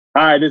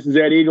Hi, this is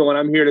Ed Eagle, and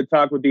I'm here to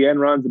talk with the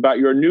Enrons about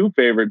your new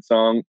favorite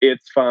song,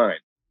 It's Fine.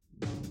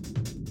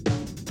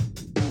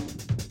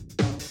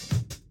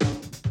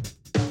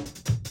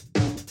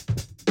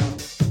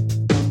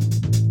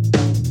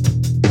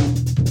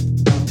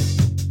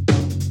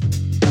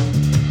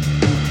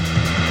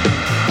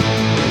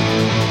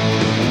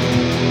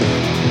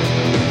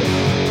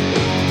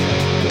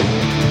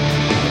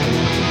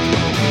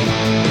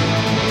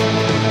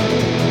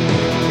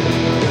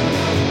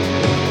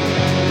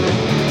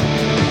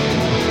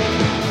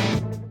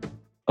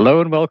 Hello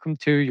and welcome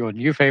to Your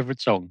New Favorite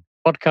Song,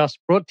 podcast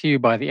brought to you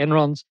by the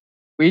Enrons.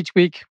 Each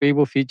week, we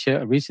will feature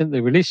a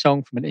recently released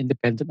song from an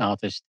independent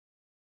artist.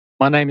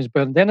 My name is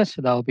Bernard Dennis,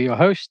 and I'll be your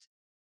host.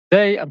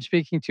 Today, I'm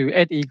speaking to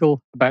Ed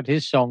Eagle about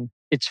his song,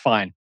 It's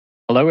Fine.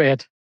 Hello,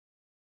 Ed.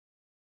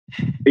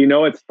 You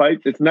know, it's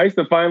nice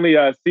to finally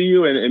see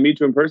you and meet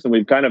you in person.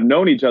 We've kind of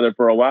known each other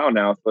for a while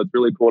now, so it's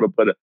really cool to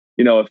put a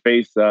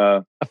face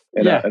and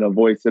a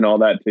voice and all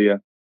that to you.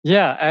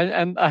 Yeah,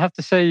 and I have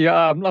to say,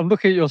 I'm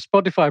looking at your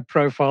Spotify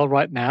profile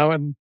right now,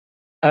 and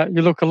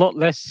you look a lot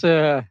less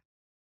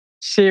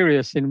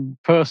serious in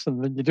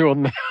person than you do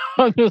on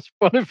on your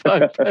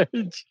Spotify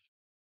page.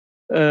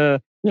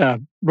 Yeah,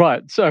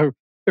 right. So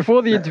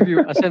before the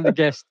interview, I send the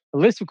guest a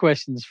list of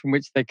questions from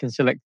which they can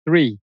select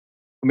 3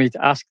 for me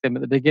to ask them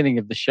at the beginning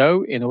of the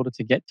show in order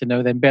to get to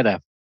know them better.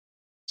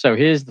 So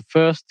here's the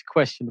first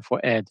question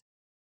for Ed.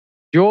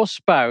 Your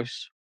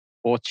spouse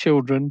or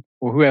children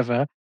or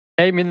whoever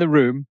came in the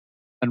room,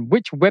 and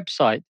which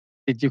website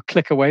did you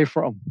click away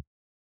from?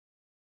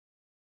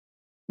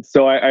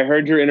 So I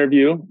heard your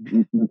interview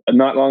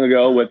not long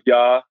ago with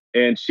Ya,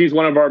 and she's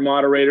one of our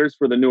moderators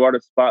for the New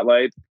Artist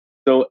Spotlight.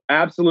 So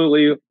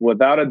absolutely,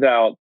 without a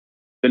doubt,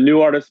 the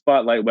New Artist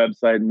Spotlight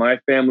website, my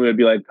family would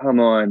be like, come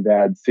on,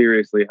 Dad,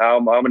 seriously, how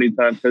many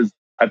times? Because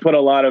I put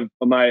a lot of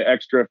my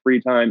extra free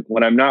time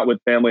when I'm not with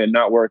family and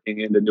not working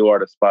into New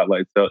Artist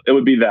Spotlight. So it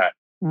would be that.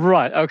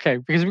 Right. Okay.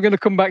 Because we're going to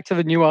come back to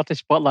the New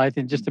Artist Spotlight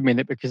in just a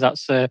minute, because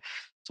that's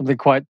something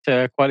quite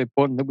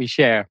important that we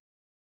share.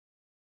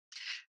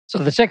 So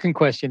the second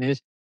question is,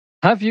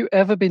 have you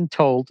ever been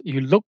told you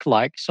look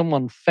like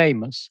someone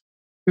famous?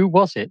 Who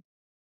was it?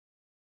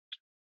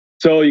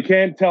 So you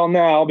can't tell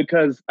now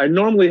because I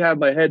normally have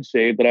my head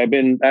shaved, but I've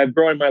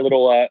grown my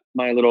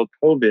little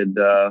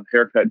COVID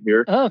haircut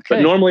here. Okay.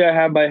 But normally I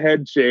have my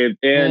head shaved,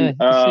 and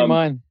see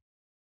mine.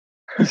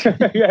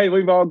 Yeah,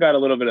 we've all got a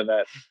little bit of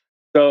that.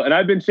 So, and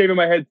I've been shaving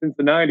my head since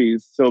the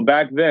 '90s. So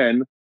back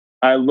then,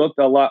 I looked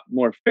a lot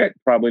more fit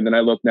probably than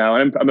I look now.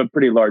 I'm a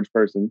pretty large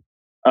person.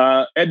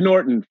 Ed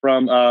Norton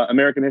from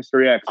American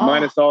History X,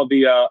 minus all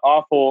the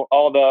awful,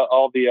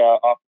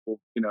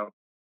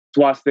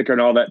 swastika and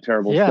all that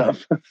terrible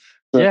stuff.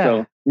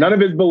 So none of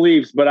his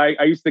beliefs, but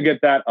I used to get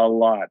that a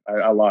lot.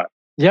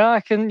 Yeah, I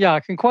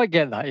can quite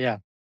get that. Yeah,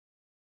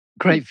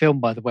 great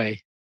film, by the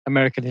way,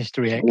 American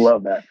History X.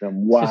 Love that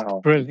film. Wow, it's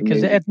just brilliant,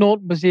 because Ed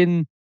Norton was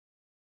in.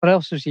 What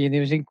else was he in?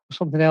 He was in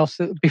something else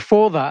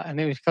before that,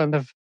 and it was kind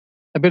of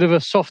a bit of a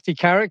softy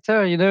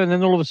character, and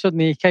then all of a sudden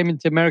he came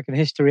into American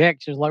History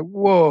X. It was like,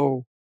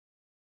 whoa.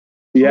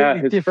 Yeah,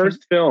 his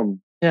first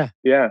film. Yeah,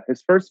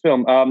 his first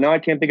film. Now I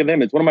can't think of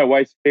them. It's one of my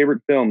wife's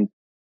favorite films.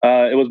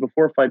 It was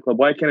before Fight Club.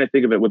 Why can't I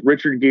think of it? With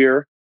Richard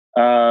Gere.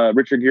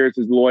 Richard Gere is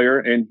his lawyer,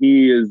 and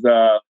he's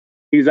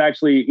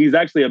actually he's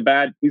like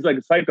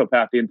a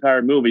psychopath the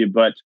entire movie,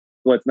 but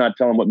let's not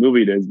tell him what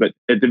movie it is. But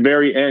at the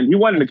very end, he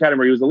won an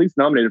Academy. He was at least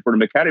nominated for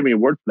an Academy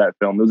Award for that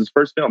film. It was his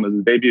first film. It was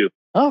his debut.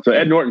 Okay. So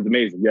Ed Norton's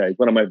amazing. Yeah, he's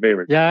one of my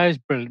favorites. Yeah, he's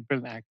brilliant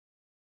actor.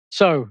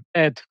 So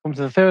Ed, come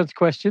to the third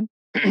question.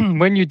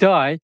 When you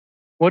die,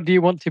 what do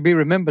you want to be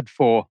remembered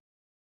for?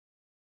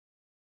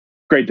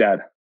 Great dad.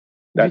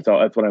 That's all.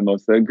 That's what I'm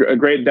most. A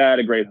great dad,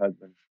 a great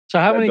husband. So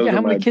how many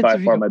kids have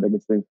you got? My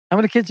biggest thing. How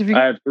many kids have you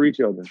got? I have 3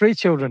 children. 3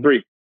 children.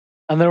 3.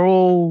 And they're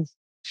all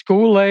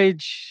school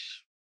age?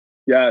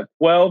 Yeah,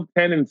 12,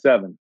 10, and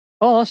 7.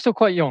 Oh, that's still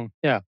quite young.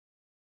 Yeah.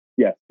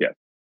 Yes.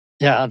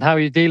 Yeah, and how are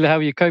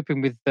you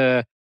coping with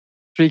 3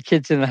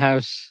 kids in the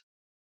house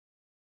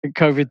in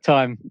COVID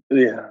time?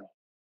 Yeah.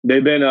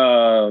 They've been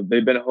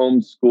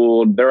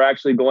homeschooled. They're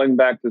actually going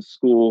back to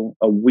school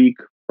a week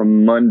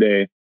from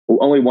Monday. Well,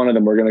 only one of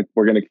them we're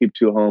gonna keep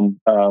 2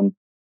 home.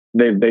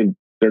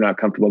 They're not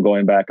comfortable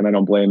going back, and I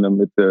don't blame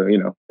them.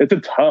 It's a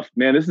tough,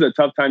 man. This is a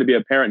tough time to be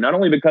a parent, not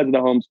only because of the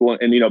homeschool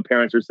and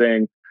parents are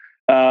saying,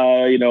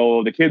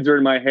 the kids are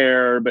in my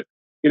hair, but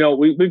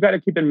we've got to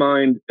keep in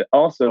mind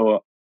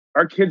also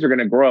our kids are going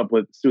to grow up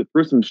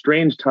through some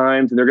strange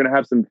times, and they're going to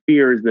have some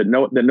fears that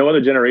no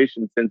other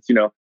generation since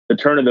the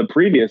turn of the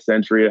previous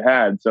century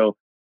had. So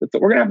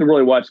we're going to have to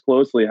really watch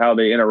closely how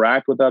they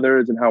interact with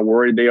others and how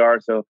worried they are.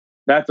 So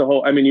that's a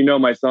whole,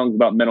 my song's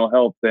about mental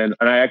health, and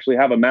I actually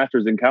have a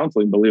master's in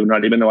counseling, believe it or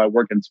not, even though I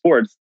work in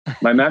sports.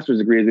 My master's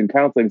degree is in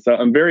counseling. So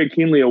I'm very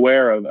keenly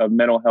aware of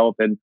mental health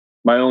and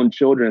my own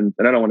children,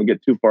 and I don't want to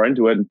get too far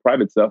into it and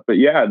private stuff, but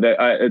yeah,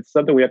 it's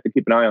something we have to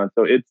keep an eye on.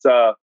 So it's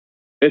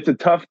a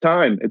tough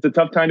time. It's a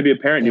tough time to be a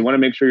parent. You want to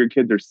make sure your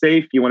kids are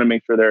safe. You want to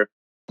make sure they're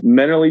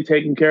mentally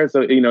taken care of.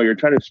 So, you're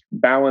trying to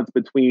balance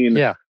between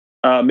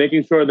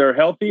making sure they're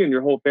healthy and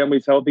your whole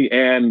family's healthy,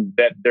 and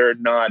that they're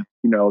not,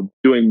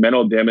 doing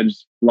mental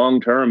damage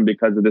long term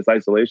because of this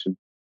isolation.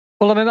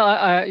 Well, I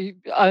mean,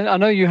 I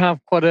know you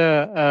have quite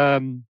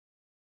a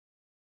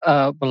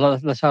well,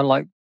 let's sound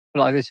like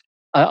this.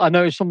 I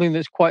know something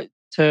that's quite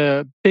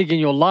big in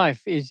your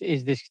life is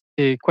this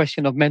the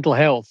question of mental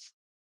health.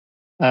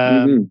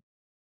 Hmm.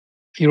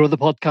 Your other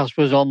podcast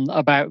was on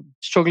about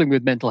struggling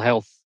with mental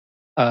health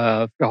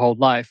your whole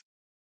life.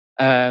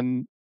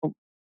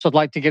 So I'd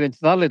like to get into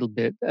that a little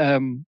bit.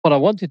 What I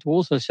wanted to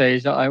also say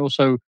is that I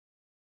also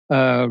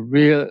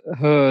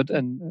heard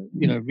and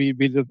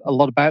read a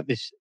lot about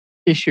this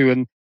issue,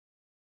 and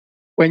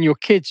when your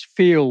kids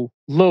feel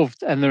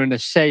loved and they're in a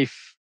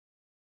safe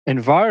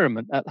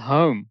environment at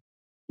home,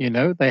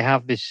 they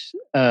have this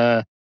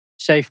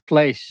safe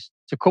place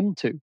to come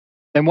to,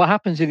 then what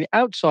happens in the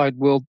outside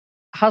world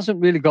hasn't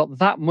really got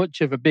that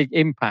much of a big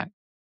impact.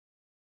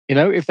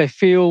 If they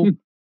feel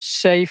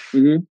safe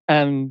Hmm.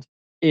 and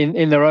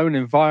in their own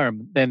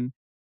environment, then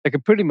they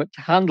can pretty much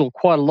handle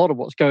quite a lot of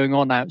what's going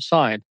on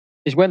outside.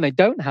 Is when they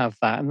don't have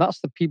that, and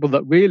that's the people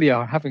that really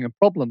are having a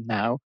problem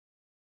now.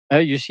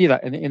 You see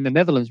that in the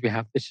Netherlands, we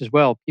have this as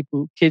well.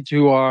 Kids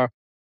who are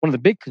one of the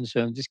big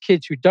concerns is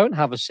kids who don't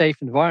have a safe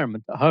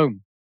environment at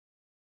home.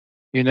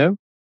 Who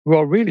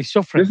are really This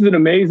suffering. is an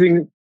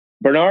amazing,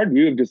 Bernard.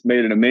 You have just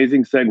made an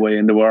amazing segue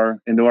into our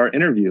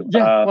interview.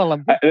 Yeah,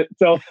 well,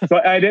 So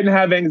I didn't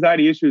have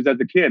anxiety issues as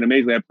a kid.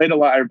 Amazingly, I played a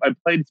lot. I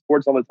played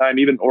sports all the time,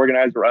 even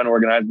organized or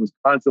unorganized. Was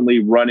constantly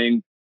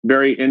running,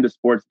 very into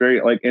sports, very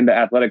like into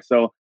athletics.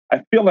 So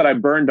I feel that I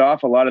burned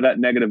off a lot of that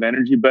negative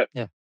energy. But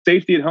yeah,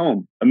 safety at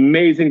home,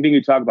 amazing thing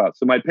you talk about.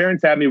 So my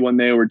parents had me when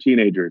they were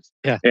teenagers,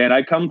 yeah. and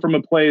I come from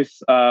a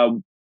place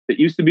that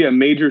used to be a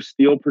major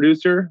steel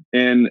producer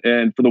and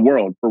for the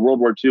world, for World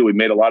War II. We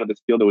made a lot of the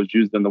steel that was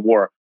used in the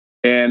war.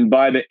 And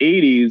by the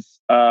 80s,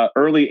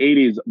 early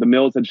 80s, the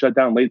mills had shut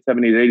down, late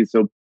 70s, 80s.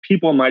 So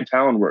people in my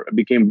town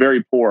became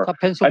very poor. I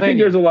think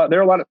there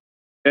are a lot of,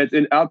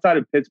 outside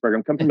of Pittsburgh.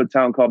 I'm coming from a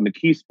town called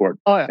McKeesport.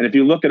 Oh, yeah. And if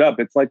you look it up,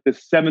 it's like the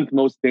 7th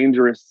most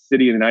dangerous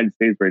city in the United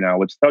States right now,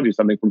 which tells you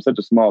something from such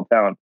a small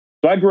town.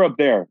 So I grew up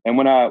there. And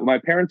when my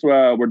parents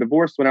were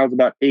divorced when I was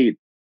about 8,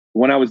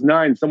 when I was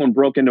 9, someone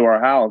broke into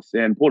our house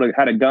and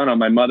had a gun on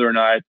my mother and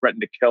I,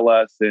 threatened to kill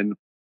us. And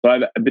so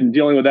I've been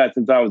dealing with that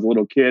since I was a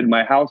little kid.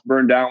 My house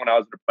burned down when I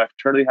was in my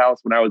fraternity house,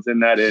 when I was in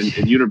that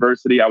in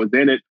university. I was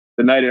in it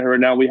the night it hurt.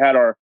 Now we had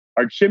our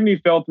chimney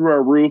fell through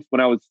our roof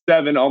when I was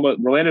 7, almost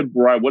landed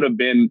where I would have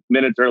been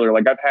minutes earlier.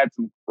 Like I've had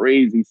some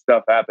crazy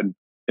stuff happen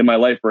in my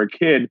life for a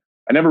kid.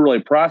 I never really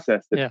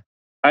processed it. Yeah.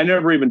 I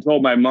never even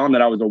told my mom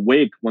that I was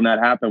awake when that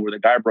happened, where the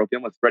guy broke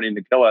in, was threatening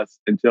to kill us,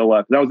 until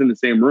because I was in the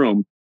same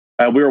room.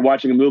 We were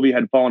watching a movie,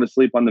 had fallen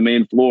asleep on the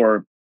main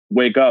floor,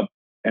 wake up,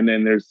 and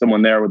then there's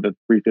someone there with a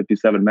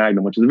 .357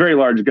 Magnum, which is a very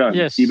large gun.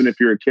 Yes. Even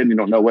if you're a kid and you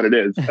don't know what it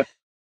is.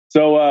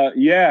 So,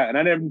 and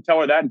I didn't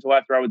tell her that until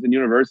after I was in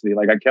university.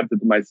 Like I kept it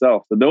to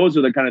myself. So those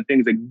are the kind of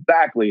things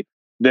exactly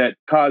that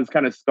cause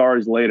kind of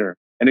scars later.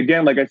 And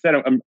again, like I said,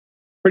 I'm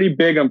pretty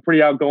big. I'm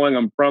pretty outgoing.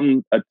 I'm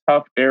from a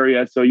tough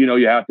area. So,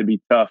 you have to be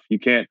tough. You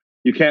can't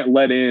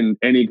let in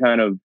any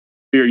kind of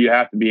fear. You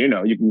have to be,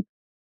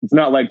 it's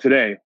not like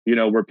today,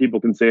 where people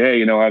can say,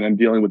 hey, I'm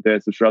dealing with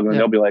this, I'm struggling. Yeah.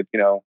 They'll be like,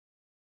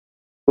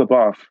 flip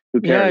off.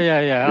 Who cares?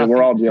 Yeah.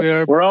 We're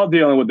all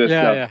dealing with this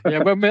stuff. Yeah.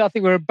 Well, I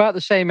think we're about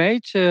the same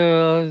age.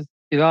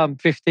 I'm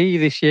 50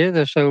 this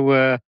year, so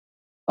I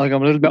think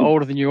I'm a little bit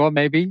older than you are,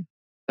 maybe.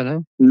 I don't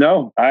know.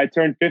 No, I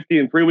turned 50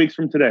 in 3 weeks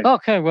from today.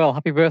 Okay, well,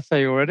 happy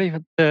birthday already.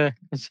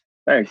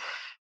 Thanks.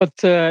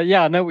 But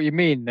I know what you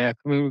mean. I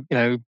mean,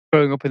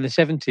 growing up in the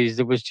 70s,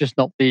 there was just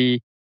not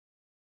the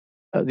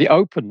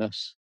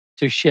openness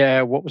to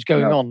share what was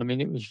going on. I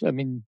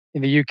mean,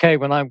 in the UK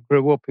when I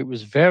grew up, it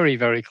was very,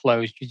 very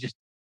closed.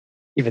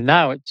 Even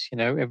now, it's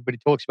everybody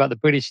talks about the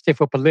British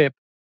stiff upper lip.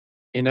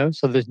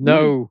 So there's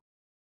no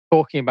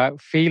talking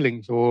about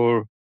feelings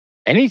or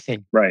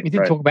anything. Right. We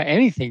didn't talk about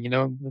anything.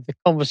 The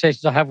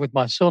conversations I have with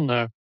my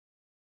son,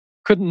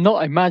 could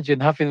not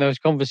imagine having those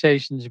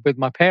conversations with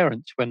my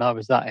parents when I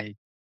was that age.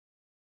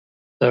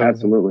 So,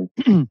 absolutely.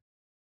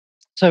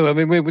 So I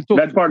mean, we were talking.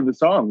 That's part of the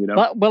song,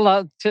 Well,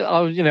 I was,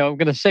 I'm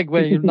going to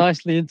segue you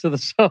nicely into the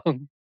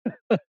song.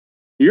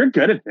 You're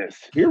good at this.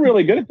 You're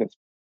really good at this.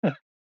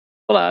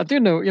 Well, I do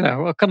know.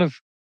 I kind of.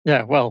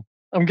 Yeah. Well,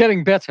 I'm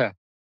getting better.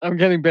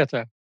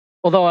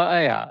 Although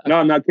no,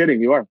 I'm not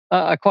kidding. You are.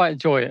 I quite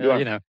enjoy it.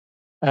 Yeah.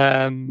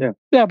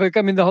 But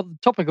I mean, the whole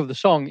topic of the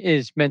song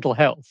is mental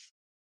health.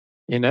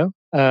 Why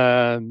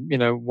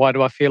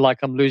do I feel like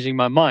I'm losing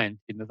my mind?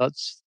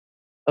 That's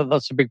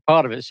a big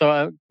part of it.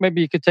 So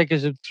maybe you could take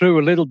us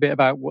through a little bit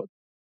about what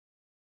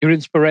your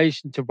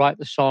inspiration to write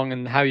the song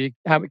and how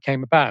it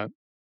came about.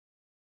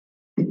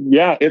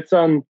 Yeah, it's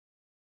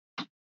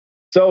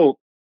so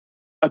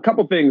a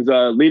couple things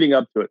leading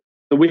up to it.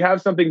 So we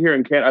have something here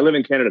in Canada. I live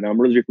in Canada now. I'm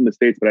originally from the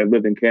States, but I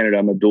lived in Canada.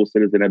 I'm a dual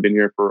citizen. I've been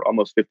here for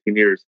almost 15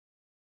 years.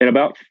 And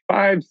about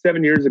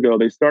 5-7 years ago,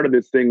 they started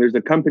this thing. There's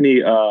a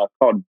company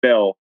called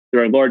Bell.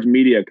 They're a large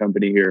media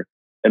company here.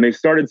 And they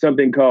started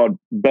something called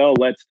Bell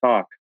Let's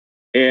Talk.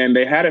 And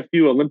they had a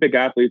few Olympic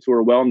athletes who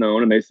were well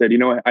known, and they said,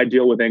 I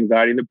deal with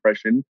anxiety and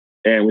depression,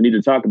 and we need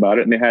to talk about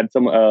it. And they had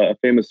a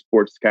famous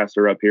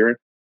sportscaster up here,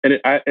 and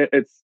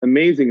it's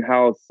amazing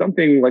how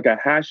something like a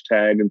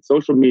hashtag and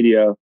social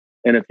media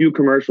and a few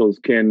commercials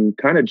can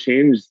kind of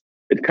change.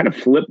 It kind of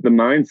flip the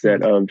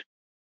mindset of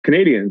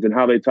Canadians and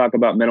how they talk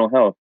about mental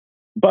health.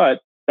 But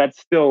that's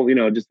still,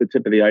 just the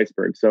tip of the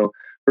iceberg. So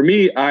for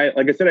me,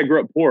 like I said, I grew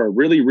up poor,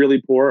 really,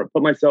 really poor.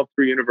 Put myself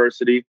through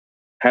university,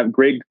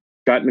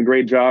 gotten a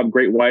great job,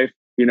 great wife,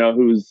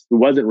 who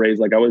wasn't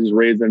raised like I was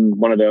raised in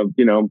one of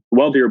the,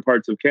 wealthier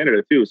parts of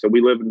Canada too. So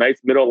we live a nice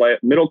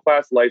middle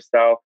class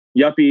lifestyle,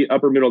 yuppie,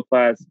 upper middle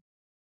class,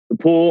 the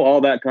pool,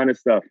 all that kind of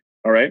stuff.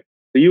 All right.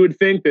 So you would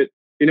think that,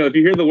 if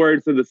you hear the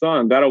words of the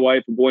song, got a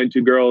wife, a boy, and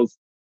two girls,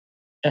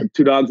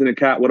 2 dogs and a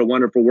cat, what a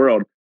wonderful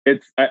world. So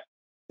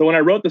when I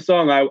wrote the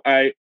song,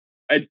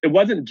 it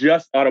wasn't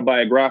just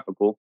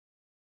autobiographical,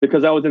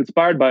 because I was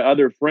inspired by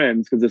other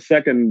friends. Because the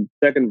second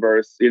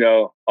verse, me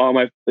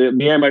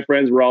and my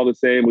friends were all the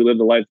same. We live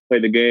the life to play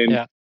the game.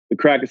 Yeah. We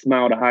crack a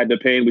smile to hide the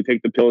pain. We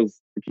take the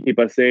pills to keep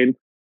us sane.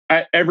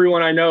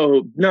 Everyone I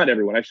know, not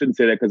everyone, I shouldn't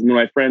say that, because when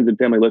my friends and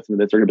family listen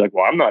to this, they're gonna be like,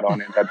 well, I'm not on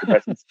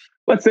antidepressants.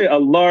 Let's say a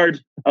large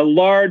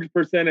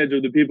percentage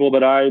of the people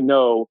that I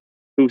know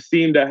who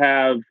seem to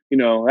have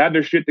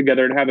their shit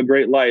together and have a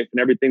great life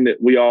and everything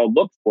that we all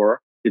look for,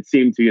 it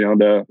seemed to,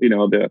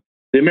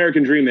 the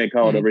American dream, they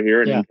call it over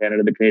here, in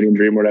Canada, the Canadian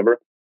dream, whatever.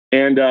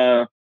 And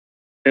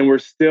we're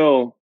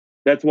still,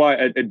 that's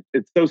why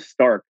it's so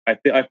stark. I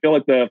feel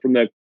like from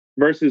the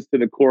verses to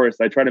the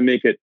chorus, I try to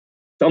make it's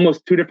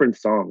almost 2 different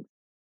songs.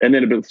 And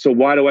then, so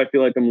why do I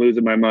feel like I'm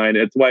losing my mind?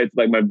 It's why it's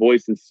like my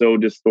voice is so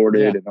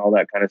distorted and all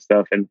that kind of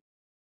stuff. And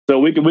so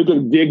we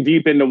can dig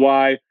deep into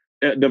why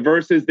the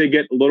verses, they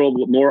get a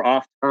little more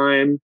off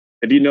time.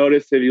 If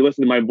you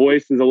listen to my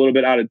voice is a little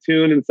bit out of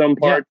tune in some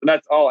parts. Yeah.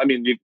 That's all. I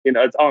mean,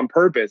 it's on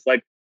purpose.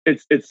 Like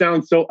it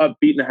sounds so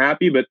upbeat and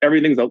happy, but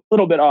everything's a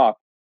little bit off,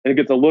 and it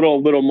gets a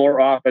little more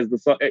off as the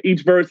song.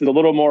 Each verse is a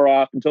little more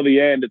off until the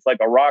end. It's like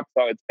a rock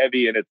song. It's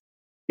heavy, and it's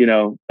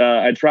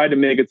I tried to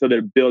make it so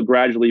that it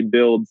gradually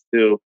builds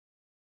to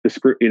the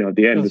scream. At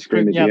the end, the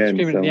scream at the end.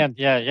 Scream at the end.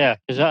 Yeah.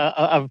 Because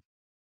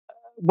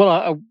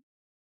I'll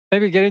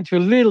maybe get into a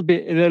little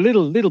bit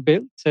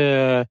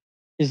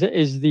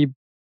is the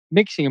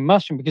mixing and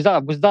mastering, because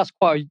that's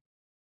quite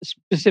a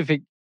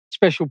specific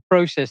special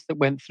process that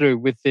went through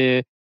with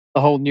the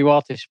whole New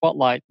Artist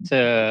Spotlight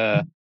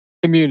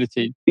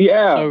community.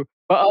 Yeah. So,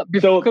 but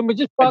can we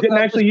just I didn't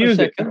actually use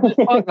it.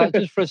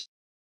 Just for a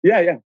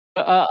yeah.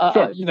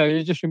 Sure.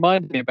 You just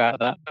reminded me about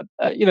that. But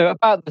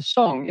about the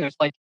song, it's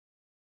like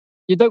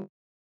you don't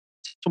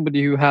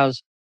somebody who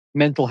has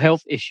mental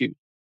health issues,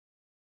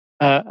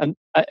 and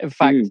in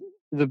fact,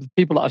 the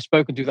people that I've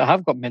spoken to that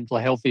have got mental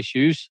health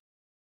issues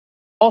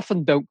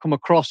often don't come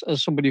across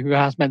as somebody who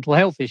has mental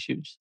health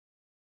issues.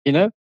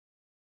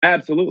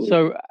 Absolutely.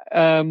 So,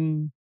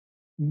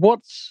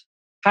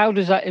 how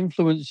does that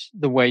influence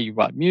the way you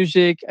write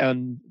music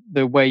and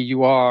the way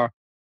you are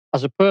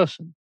as a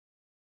person?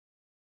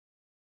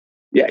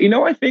 Yeah,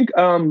 I think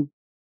the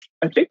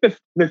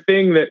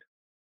thing that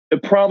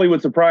it probably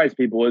would surprise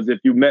people is if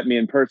you met me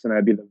in person,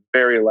 I'd be the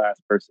very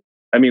last person.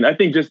 I mean, I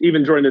think just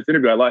even during this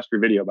interview, I lost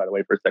your video, by the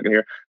way, for a second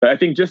here. But I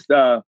think just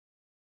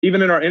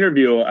even in our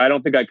interview, I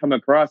don't think I come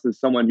across as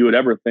someone you would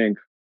ever think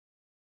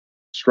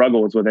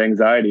struggles with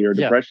anxiety or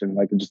depression.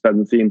 Like, it just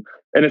doesn't seem,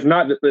 and it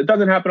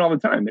doesn't happen all the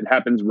time. It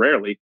happens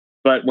rarely,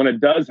 but when it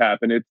does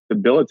happen, it's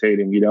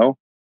debilitating,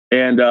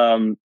 And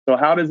so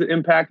how does it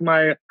impact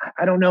I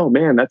don't know,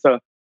 man, that's an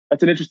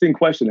interesting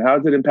question. How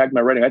does it impact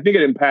my writing? I think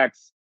it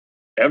impacts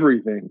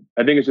everything.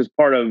 I think it's just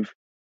part of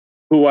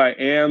who I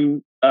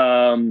am.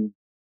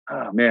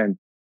 Man,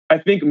 I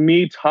think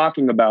me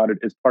talking about it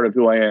is part of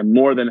who I am,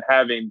 more than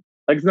having,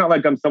 like, it's not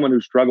like I'm someone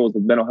who struggles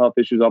with mental health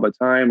issues all the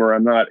time, or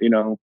I'm not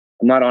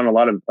on a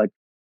lot of like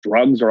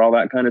drugs or all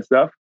that kind of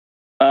stuff.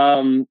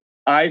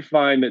 I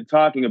find that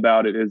talking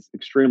about it is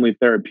extremely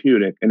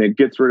therapeutic, and it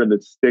gets rid of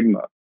the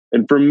stigma.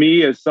 And for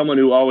me, as someone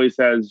who always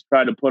has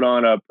tried to put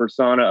on a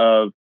persona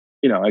of,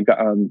 I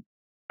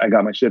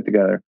got my shit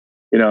together,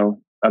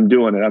 I'm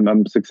doing it,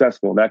 I'm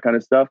successful, that kind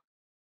of stuff.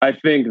 I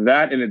think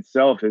that in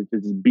itself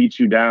just beats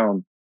you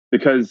down,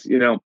 because,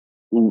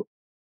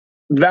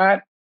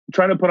 that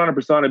trying to put on a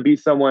persona, be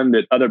someone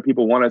that other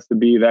people want us to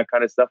be, that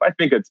kind of stuff. I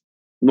think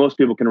most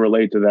people can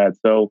relate to that.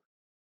 So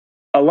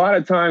a lot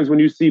of times when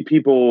you see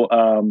people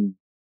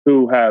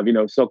who have,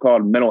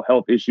 so-called mental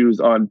health issues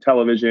on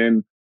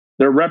television,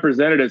 they're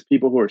represented as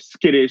people who are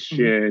skittish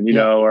and,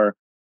 or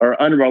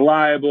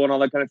unreliable and all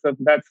that kind of stuff.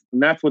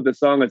 That's what the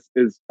song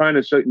is trying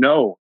to show.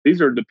 No,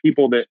 these are the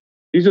people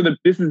this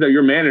is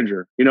your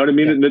manager. You know what I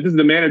mean? Yeah. This is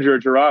the manager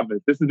at your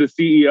office. This is the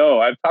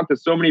CEO. I've talked to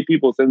so many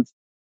people since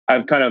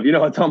I've kind of,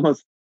 it's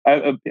almost,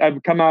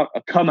 I've come out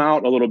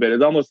a little bit.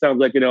 It almost sounds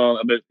like, a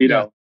bit,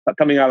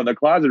 coming out of the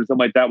closet or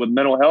something like that with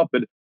mental health.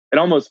 But it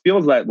almost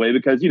feels that way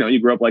because, you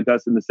grew up like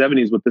us in the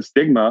 70s with the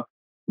stigma.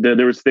 There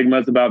were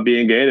stigmas about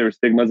being gay. There were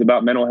stigmas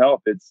about mental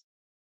health.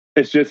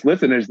 It's just,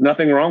 listen, there's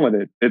nothing wrong with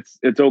it.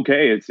 It's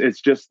okay.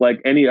 It's just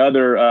like any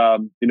other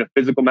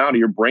physical malady.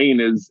 Your brain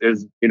is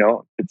it's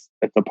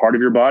a part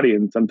of your body,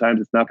 and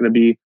sometimes it's not going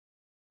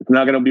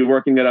to be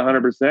working at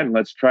 100%.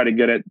 Let's try to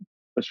get it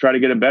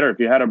better. If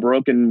you had a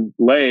broken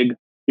leg,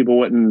 people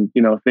wouldn't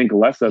think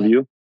less of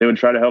you. They would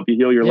try to help you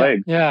heal your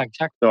leg. Yeah,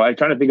 exactly. So I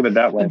try to think of it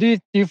that way. And do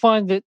you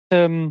find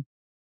that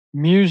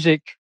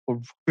music or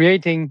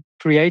creating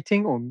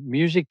or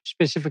music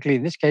specifically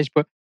in this case,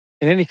 but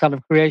in any kind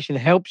of creation,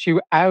 helps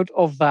you out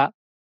of that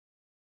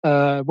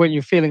when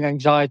you're feeling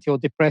anxiety or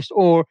depressed,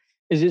 or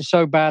is it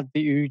so bad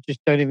that you just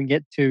don't even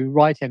get to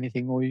write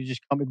anything, or you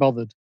just can't be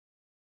bothered?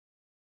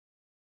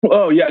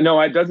 Oh yeah, no,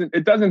 it doesn't.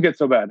 It doesn't get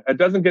so bad. It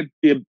doesn't get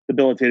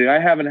debilitating. I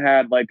haven't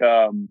had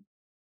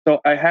So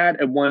I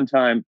had at one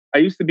time. I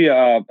used to be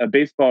a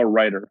baseball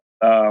writer,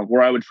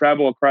 where I would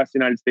travel across the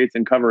United States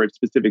and cover a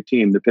specific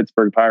team, the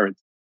Pittsburgh Pirates,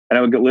 and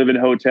I would live in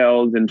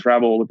hotels and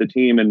travel with the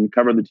team and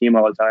cover the team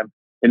all the time.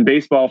 In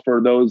baseball,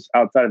 for those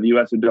outside of the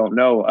U.S. who don't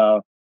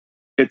know,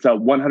 it's a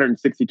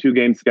 162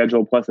 game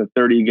schedule plus a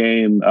 30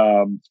 game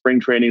spring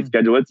training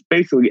schedule. It's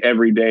basically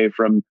every day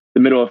from the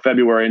middle of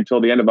February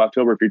until the end of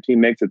October if your team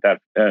makes it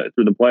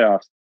through the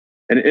playoffs.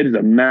 And it is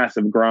a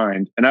massive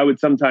grind. And I would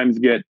sometimes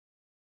get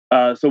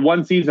so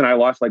one season I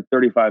lost like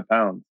 35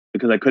 pounds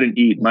because I couldn't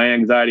eat. My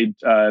anxiety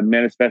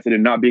manifested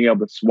in not being able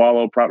to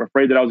swallow proper.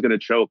 Afraid that I was going to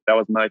choke. That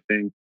was my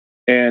thing.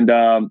 And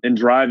in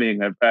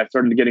driving, I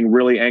started getting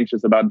really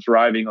anxious about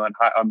driving on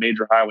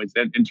major highways.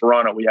 In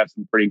Toronto, we have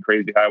some pretty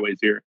crazy highways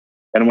here.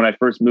 And when I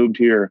first moved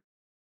here,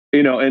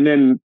 and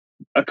then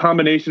a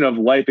combination of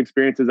life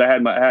experiences.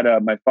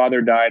 My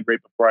father died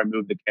right before I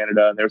moved to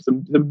Canada. There's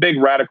some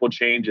big radical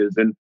changes,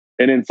 and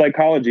in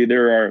psychology,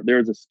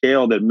 there's a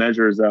scale that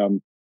measures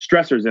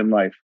stressors in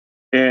life.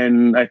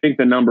 And I think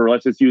the number,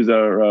 let's just use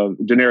a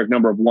generic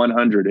number of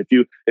 100.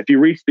 If you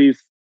reach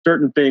these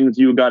certain things,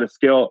 you got to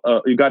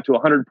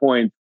 100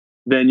 points,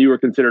 then you were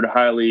considered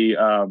highly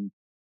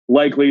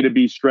likely to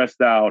be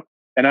stressed out.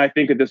 And I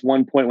think at this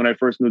one point when I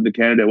first moved to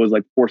Canada, it was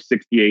like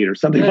 468 or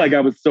something. Like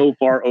I was so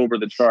far over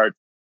the chart.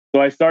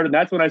 So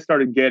that's when I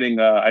started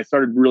I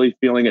started really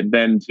feeling it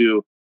then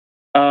too.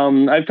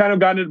 I've kind of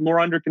gotten it more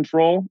under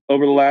control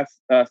over the last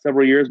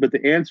several years. But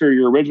to answer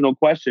your original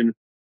question,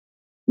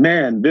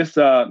 man, this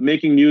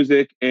making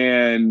music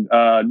and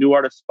New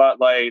Artist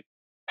Spotlight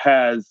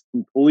has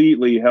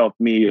completely helped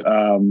me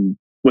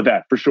with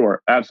that, for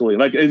sure. Absolutely.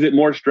 Like, is it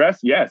more stress?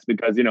 Yes,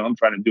 because I'm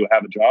trying to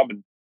have a job,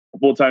 and a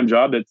full-time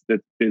job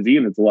that's busy,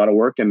 and it's a lot of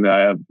work, and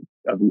I have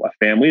a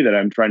family that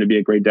I'm trying to be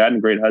a great dad and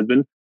a great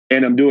husband,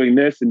 and I'm doing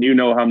this, and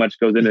how much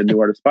goes into New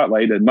Artist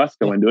Spotlight. It must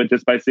go into it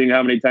just by seeing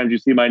how many times you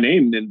see my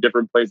name in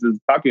different places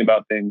talking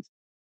about things.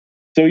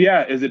 So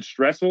yeah, is it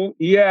stressful?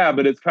 Yeah,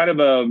 but it's kind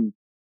of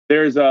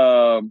there's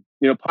a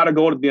pot of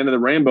gold at the end of the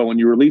rainbow when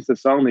you release a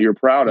song that you're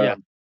proud of,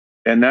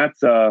 and that's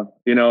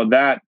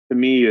that to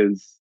me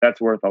that's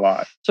worth a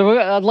lot. So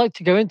I'd like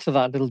to go into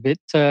that a little bit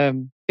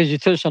because you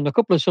touched on a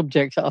couple of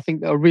subjects that I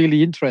think are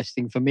really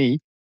interesting for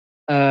me.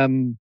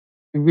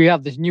 We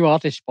have this New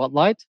Artist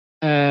Spotlight,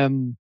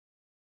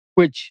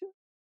 which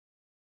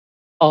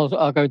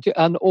I'll go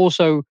to, and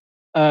also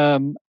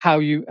how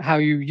you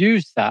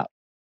used that,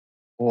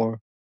 or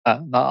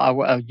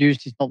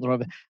used is not the right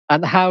word,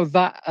 and how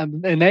that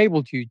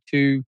enabled you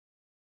to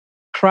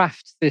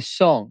craft this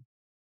song,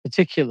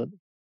 particularly.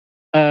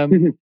 I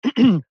think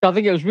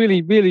it was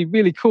really, really,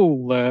 really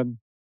cool.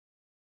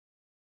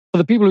 For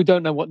the people who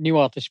don't know what New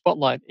Artist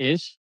Spotlight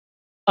is,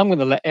 I'm going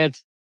to let Ed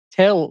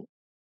tell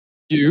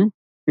you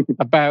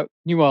about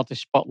New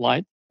Artist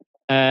Spotlight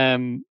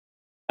and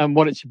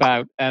what it's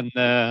about, and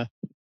a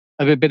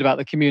bit about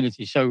the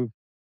community. So,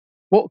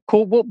 what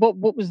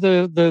was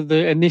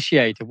the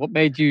initiator? What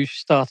made you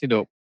start it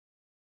up?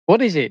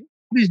 What is it?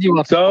 What is New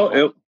Artist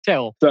Spotlight?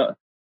 Tell. So,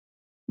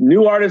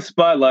 New Artist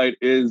Spotlight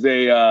is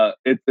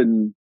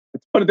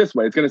let's put it this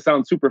way. It's going to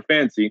sound super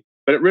fancy,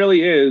 but it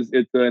really is.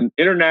 It's an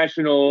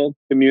international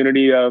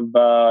community of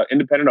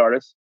independent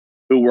artists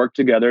who work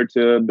together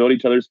to build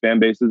each other's fan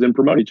bases and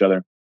promote each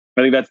other.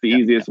 I think that's the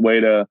easiest way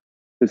to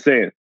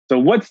say it. So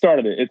what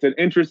started it?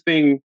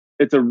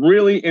 It's a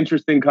really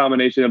interesting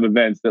combination of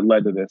events that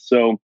led to this.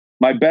 So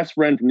my best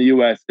friend from the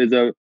US is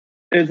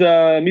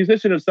a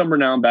musician of some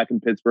renown back in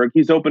Pittsburgh.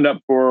 He's opened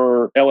up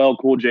for LL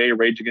Cool J,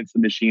 Rage Against the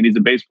Machine. He's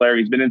a bass player.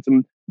 He's been in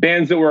some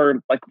bands that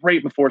were like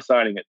right before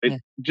signing it.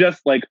 It's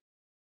just like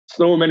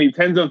so many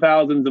tens of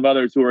thousands of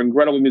others who are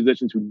incredible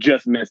musicians who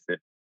just missed it,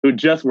 who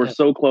just were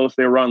so close.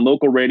 They were on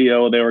local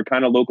radio. They were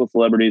kind of local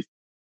celebrities.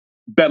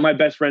 But my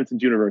best friend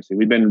since university.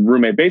 We've been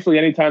roommate. Basically,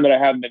 any time that I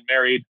haven't been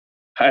married,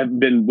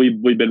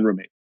 we've been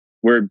roommates.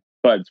 We're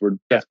buds. We're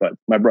best buds.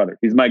 My brother.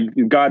 He's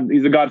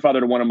the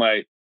godfather to one of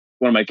my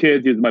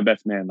kids. He's my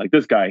best man. Like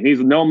this guy. He's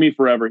known me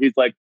forever. He's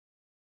like,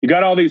 you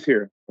got all these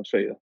here. I'll show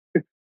you.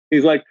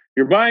 He's like,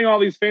 you're buying all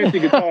these fancy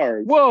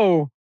guitars.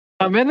 Whoa.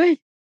 How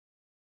many?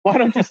 Why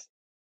don't you?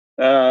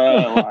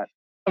 A lot.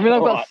 I mean,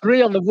 I've got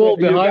 3 on the wall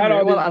behind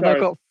me. And I've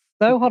got,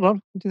 no, hold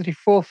on. 1, 2, 3,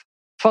 4,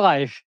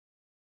 5.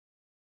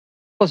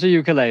 Plus a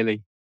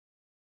ukulele.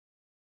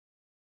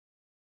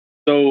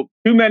 So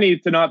too many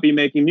to not be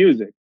making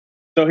music.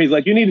 So he's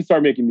like, you need to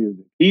start making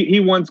music. He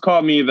once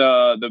called me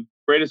the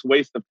greatest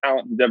waste of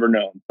talent he's ever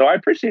known. So I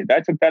appreciate that.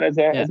 I took that as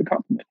a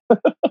compliment.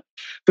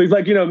 So he's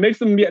like, make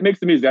some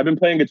music. I've been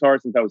playing guitar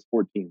since I was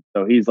 14.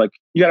 So he's like,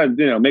 you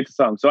gotta, make a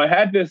song. So I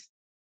had this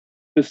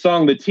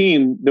song, The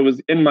Team, that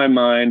was in my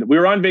mind. We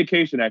were on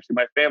vacation, actually,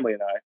 my family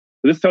and I.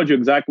 So this tells you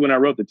exactly when I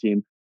wrote The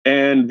Team.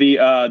 And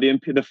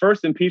the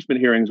first impeachment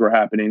hearings were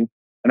happening.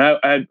 And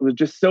I was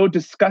just so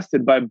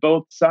disgusted by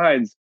both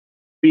sides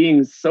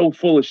being so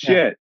full of shit.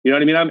 Yeah. You know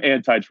what I mean? I'm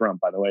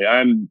anti-Trump, by the way.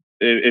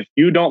 If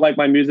you don't like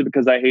my music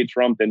because I hate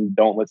Trump, then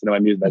don't listen to my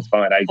music. That's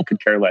fine. I could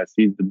care less.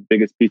 He's the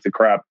biggest piece of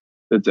crap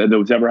that's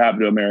ever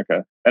happened to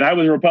America. And I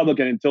was a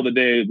Republican until the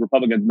day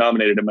Republicans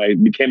nominated him. I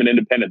became an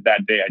independent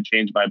that day. I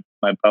changed my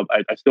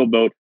I still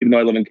vote. Even though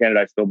I live in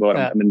Canada, I still vote.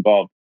 Yeah. I'm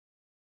involved.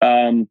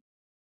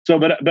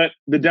 But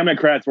the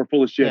Democrats were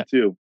full of shit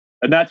too.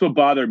 And that's what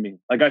bothered me.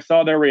 Like I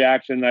saw their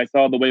reaction, and I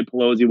saw the way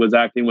Pelosi was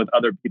acting with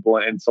other people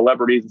and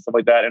celebrities and stuff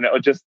like that. And it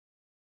was just,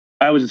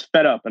 I was just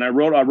fed up. And I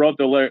wrote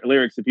the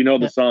lyrics. If you know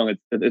the song,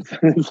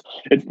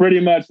 it's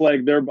pretty much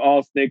like they're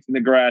all snakes in the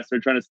grass.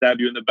 They're trying to stab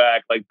you in the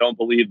back. Like, don't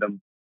believe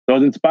them. So I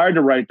was inspired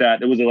to write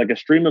that. It was like a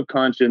stream of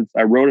conscience.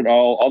 I wrote it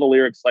all the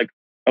lyrics. Like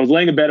I was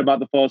laying in bed about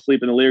to fall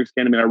asleep, and the lyrics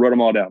came to me, and I wrote them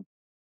all down.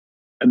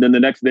 And then the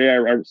next day,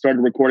 I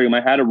started recording them.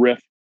 I had a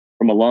riff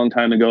from a long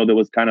time ago that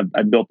was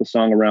I built the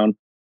song around.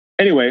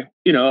 Anyway,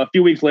 a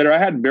few weeks later, I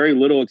had very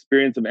little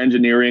experience of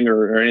engineering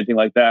or anything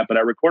like that, but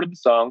I recorded the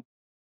song,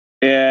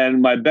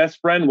 and my best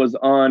friend was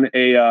on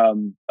a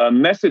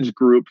message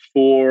group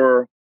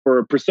for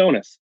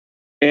PreSonus,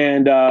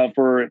 and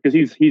because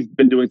he's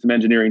been doing some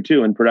engineering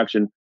too and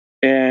production,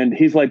 and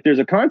he's like, "There's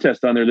a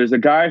contest on there. There's a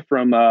guy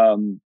from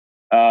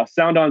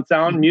Sound on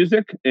Sound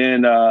Music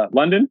in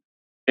London."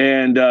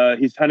 And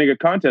he's having a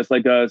contest,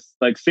 like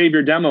Save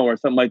Your Demo or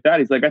something like that.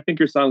 He's like, I think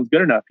your song's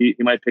good enough. He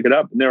might pick it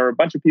up. And there were a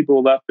bunch of people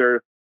who left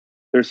their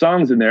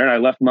songs in there, and I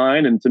left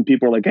mine. And some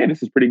people were like, hey,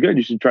 this is pretty good.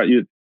 You should try.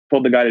 You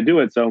told the guy to do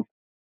it. So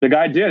the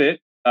guy did it.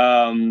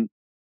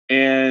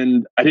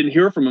 And I didn't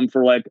hear from him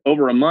for like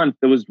over a month.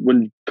 It was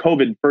when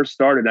COVID first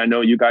started. I know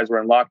you guys were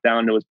in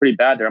lockdown. It was pretty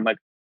bad there. I'm like,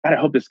 God, I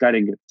hope this guy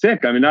didn't get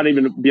sick. I mean, not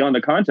even beyond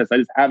the contest. I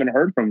just haven't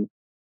heard from him.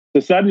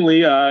 So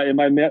suddenly in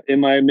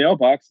my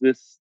mailbox,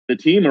 the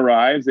Team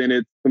arrives, and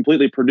it's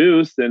completely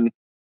produced, and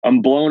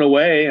I'm blown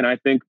away. And I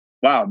think,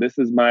 wow, this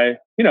is my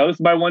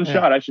one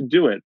shot. I should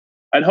do it.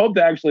 I'd hoped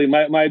to actually,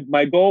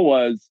 my goal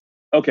was,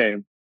 okay,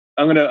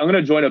 I'm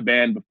gonna join a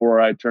band before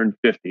I turn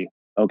 50.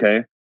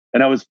 Okay.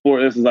 And I was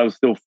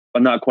still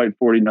not quite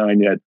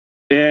 49 yet.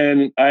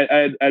 And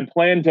I'd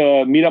planned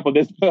to meet up with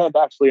this band.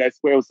 Actually, I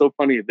swear it was so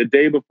funny. The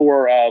day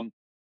before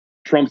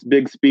Trump's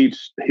big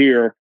speech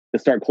here to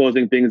start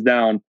closing things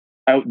down,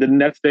 the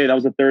next day, that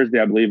was a Thursday,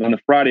 I believe. On the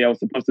Friday, I was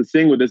supposed to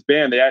sing with this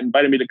band. They had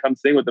invited me to come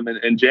sing with them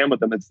and jam with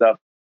them and stuff.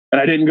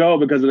 And I didn't go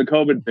because of the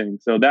COVID thing.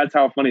 So that's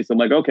how funny. So I'm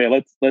like, okay,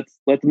 let's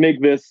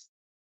make this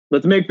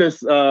like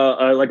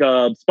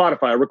a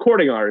Spotify, a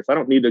recording artist. I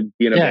don't need to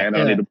be in a band. I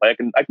don't need to play.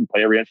 I can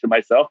play every instrument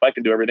myself. I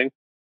can do everything.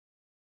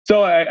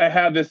 So I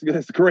have this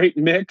great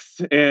mix,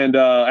 and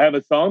I have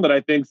a song that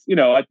I think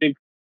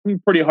I'm a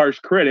pretty harsh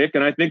critic,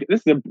 and I think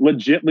this is a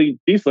legitly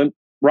decent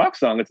rock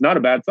song. It's not a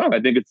bad song. I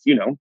think it's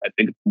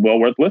well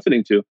worth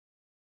listening to.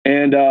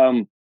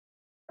 And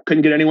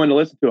couldn't get anyone to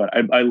listen to it.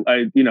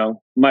 I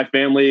my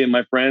family and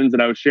my friends,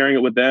 and I was sharing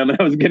it with them, and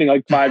I was getting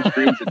like 5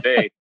 streams a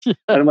day. And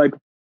I'm like,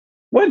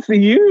 what's the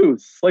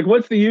use? Like,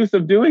 what's the use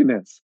of doing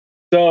this?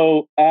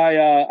 So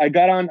I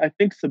got on, I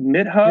think,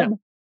 Submit Hub,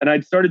 and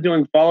I started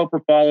doing follow for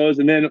follows.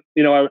 And then,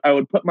 I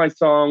would put my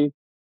song,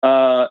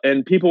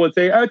 and people would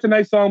say, oh, it's a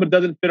nice song, but it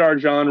doesn't fit our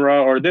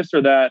genre or this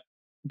or that.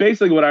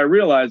 Basically, what I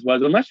realized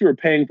was, unless you were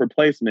paying for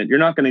placement, you're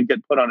not going to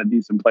get put on a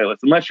decent playlist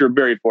unless you're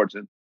very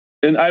fortunate.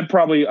 And I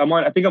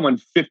think I'm on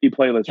 50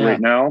 playlists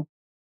right now.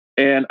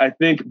 And I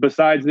think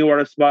besides New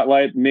Artist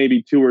Spotlight,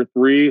 maybe 2 or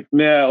 3.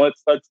 Yeah,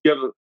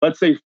 let's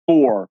say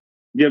 4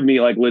 give me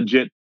like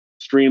legit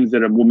streams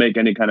that will make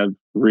any kind of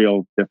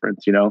real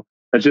difference.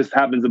 That just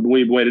happens to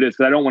be the way it is,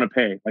 because I don't want to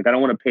pay. Like, I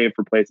don't want to pay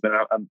for placement.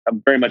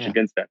 I'm very much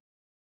against that.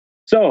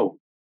 So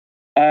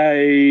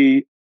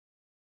I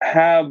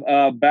have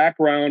a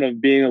background of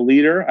being a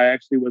leader. I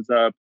actually was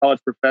a college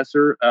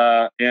professor,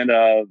 and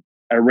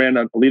I ran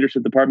a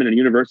leadership department at a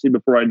university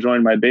before I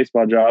joined my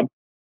baseball job.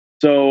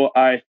 So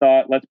I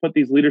thought, let's put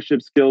these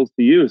leadership skills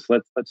to use.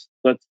 Let's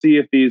see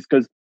if these,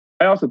 because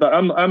I also thought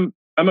I'm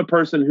a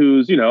person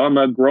who's, I'm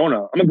a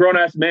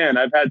grown-ass man.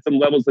 I've had some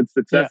levels of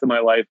success in my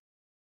life.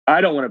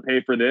 I don't want to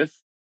pay for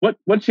this.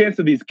 What chance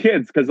of these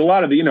kids? Because a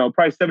lot of the,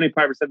 probably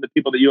 75% of the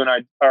people that you and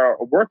I are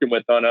working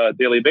with on a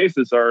daily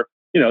basis are,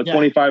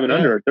 25 and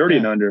under, 30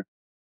 and under.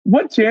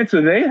 What chance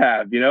do they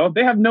have?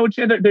 They have no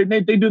chance. They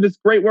do this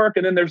great work,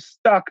 and then they're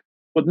stuck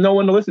with no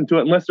one to listen to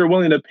it unless they're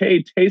willing to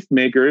pay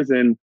tastemakers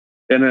and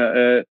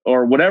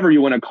or whatever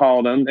you want to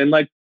call them. And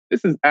like,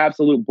 this is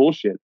absolute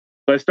bullshit.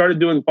 So I started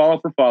doing follow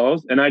for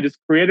follows, and I just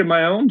created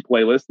my own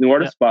playlist, New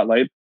Artist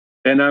Spotlight.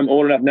 And I'm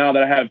old enough now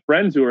that I have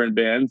friends who are in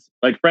bands,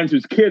 like friends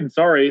whose kids,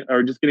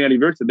 are just getting out of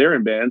university, they're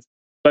in bands.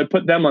 So I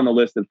put them on the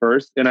list at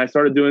first, and I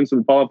started doing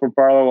some follow for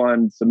follow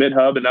on Submit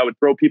Hub, and I would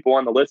throw people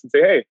on the list and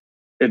say, "Hey,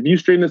 if you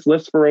stream this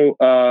list for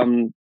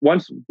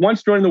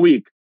once during the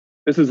week,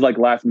 this is like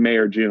last May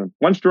or June.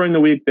 Once during the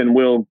week, then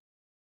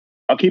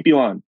I'll keep you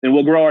on, and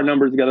we'll grow our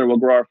numbers together. We'll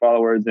grow our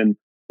followers, and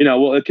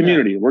a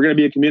community. We're going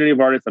to be a community of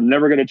artists. I'm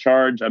never going to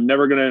charge.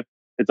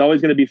 It's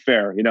always going to be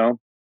fair,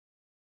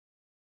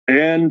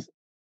 And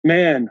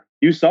man,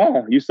 you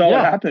saw what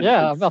happened.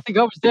 Yeah, I think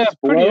I was there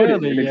pretty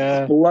early. It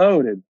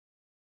exploded.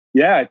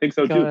 Yeah, I think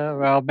so too.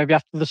 Well, maybe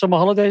after the summer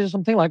holidays or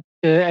something, like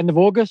end of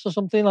August or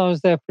something. I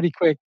was there pretty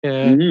quick.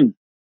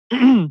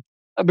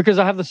 Because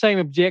I have the same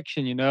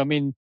objection, I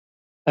mean,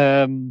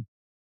 there's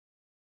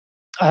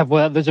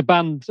a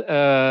band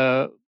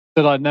that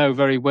I know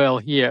very well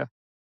here,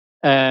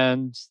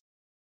 and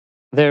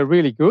they're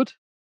really good,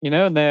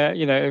 and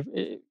they're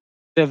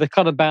the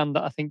kind of band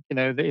that I think,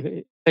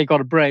 they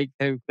got a break,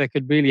 they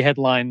could really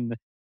headline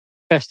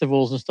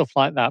festivals and stuff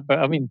like that. But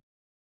I mean,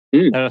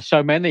 there are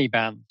so many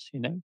bands,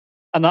 and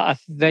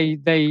they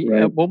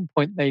right. At one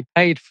point they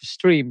paid for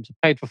streams,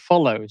 paid for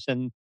follows,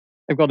 and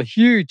they've got a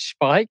huge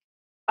spike,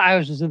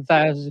 thousands and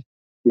thousands.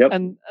 Yep.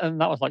 And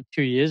that was like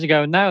 2 years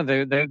ago. And now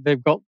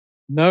they've got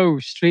no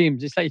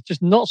streams. It's like, it's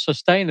just not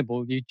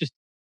sustainable. You just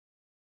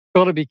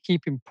got to be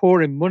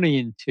pouring money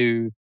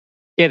into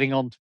getting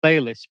onto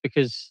playlists,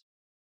 because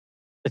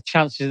the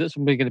chances that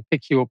somebody's going to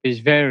pick you up is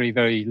very,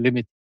 very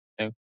limited.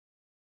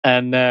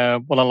 And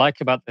what I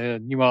like about the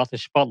New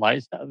Artist Spotlight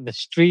is that the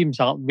streams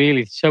aren't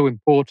really so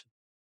important,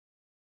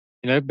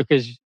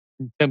 because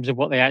in terms of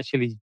what they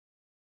actually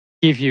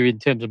give you in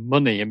terms of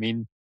money, I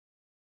mean,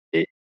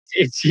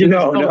 it's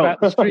not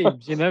about the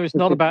streams, it's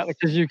not about,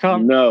 because you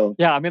can't. No.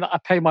 Yeah, I mean, I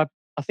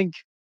think,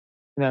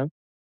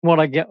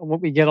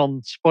 what we get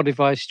on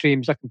Spotify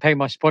streams, I can pay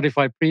my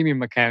Spotify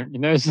premium account,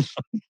 it's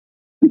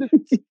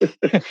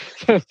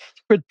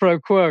quid pro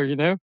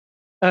quo,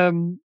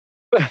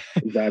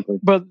 Exactly.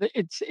 But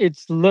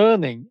it's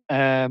learning,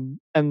 and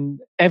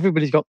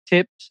everybody's got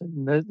tips,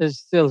 and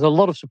there's a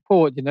lot of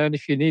support, and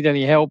if you need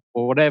any help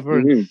or whatever,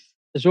 and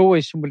there's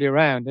always somebody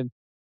around. And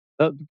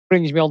that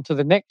brings me on to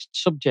the next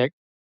subject,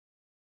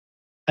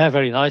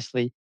 very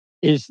nicely,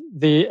 is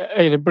the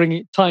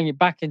tying it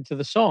back into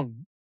the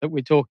song that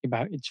we're talking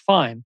about. It's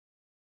fine.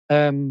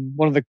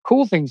 One of the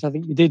cool things I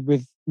think you did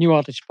with New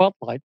Artist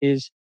Spotlight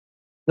is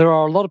there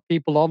are a lot of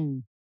people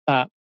on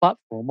that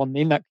platform,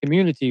 in that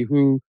community,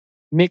 who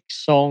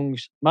mix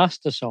songs,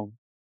 master songs.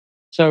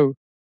 So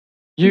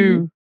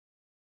you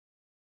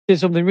did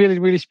something really,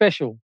 really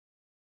special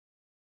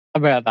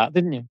about that,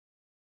 didn't you?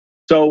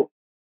 So,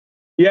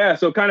 yeah.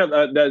 So kind of,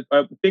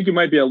 I think you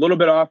might be a little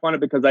bit off on it,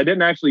 because I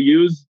didn't actually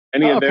use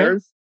any of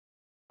theirs.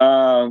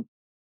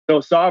 So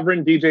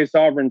Sovereign, DJ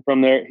Sovereign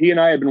from there, he and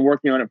I have been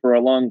working on it for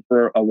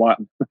a while.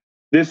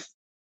 This,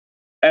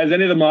 as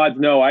any of the mods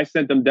know, I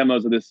sent them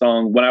demos of this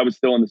song when I was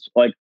still in this,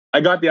 I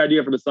got the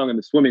idea for the song in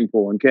the swimming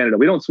pool in Canada.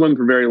 We don't swim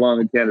for very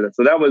long in Canada.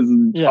 So that was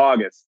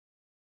August.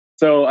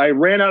 So I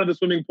ran out of the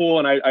swimming pool,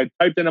 and I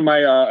typed into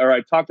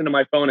I talked into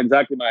my phone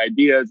exactly my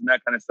ideas and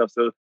that kind of stuff.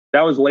 So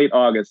that was late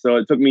August. So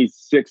it took me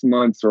 6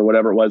 months or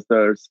whatever it was,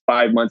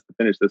 5 months to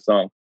finish this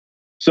song.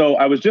 So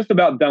I was just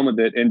about done with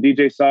it. And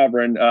DJ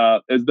Sovereign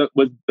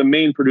was the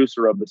main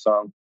producer of the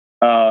song,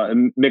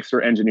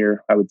 mixer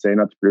engineer, I would say,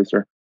 not the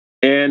producer.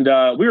 And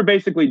we were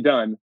basically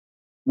done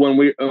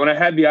when I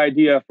had the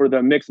idea for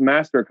the mix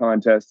master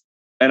contest.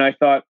 And I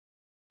thought,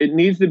 it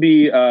needs to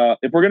be,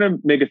 if we're going to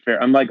make it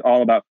fair, I'm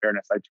all about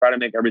fairness. I try to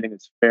make everything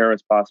as fair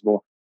as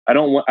possible. I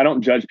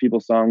don't judge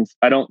people's songs.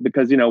 I don't,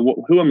 because,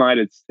 who am I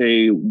to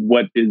say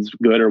what is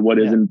good or what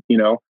isn't,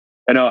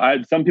 I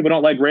know some people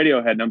don't like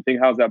Radiohead, and I'm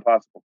thinking, how's that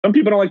possible? Some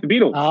people don't like the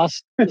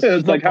Beatles.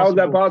 It's like, how is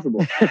that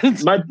possible?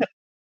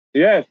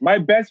 My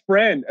best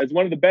friend is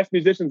one of the best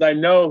musicians I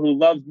know, who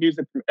loves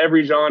music from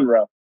every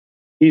genre.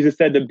 He just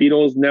said the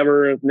Beatles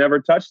never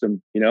touched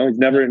him. He's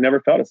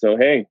never felt it. So,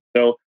 hey,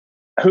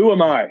 who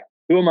am I?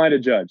 Who am I to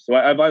judge? So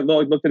I've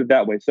looked at it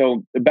that way.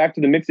 So back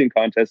to the mixing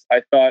contest,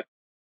 I thought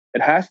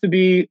it has to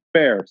be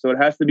fair. So it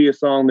has to be a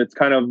song that's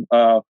kind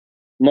of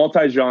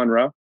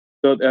multi-genre.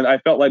 So, and I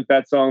felt like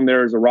that song,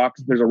 there's a rock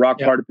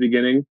part at the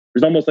beginning.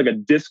 There's almost like a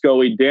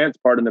disco-y dance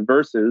part in the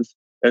verses,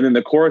 and then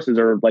the choruses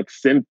are like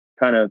synth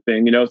kind of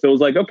thing, So it was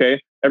like, okay,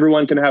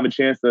 everyone can have a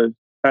chance to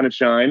kind of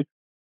shine,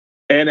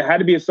 and it had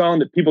to be a song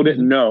that people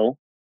didn't know,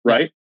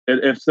 right?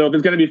 If it's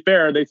going to be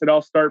fair, they said,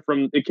 I'll start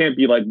from. It can't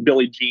be like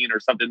Billie Jean or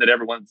something that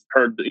everyone's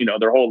heard,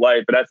 their whole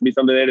life. It has to be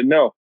something they didn't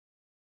know.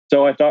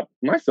 So I thought,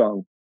 my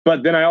song.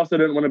 But then I also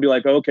didn't want to be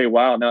like, okay,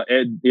 wow, now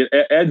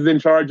Ed's in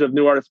charge of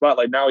New Artist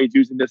Spotlight. Now he's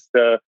using this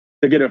to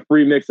get a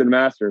free mix and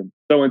master.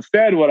 So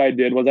instead, what I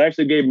did was I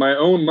actually gave my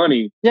own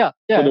money for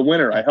the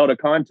winner. I held a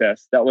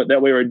contest that way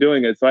we were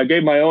doing it. So I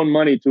gave my own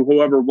money to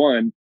whoever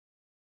won.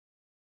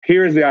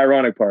 Here's the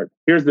ironic part.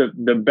 Here's the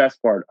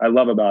best part I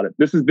love about it.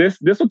 This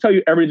will tell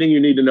you everything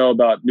you need to know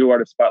about New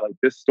Artist Spotlight,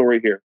 this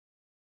story here.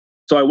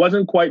 So I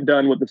wasn't quite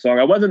done with the song.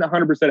 I wasn't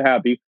 100%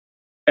 happy.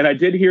 And I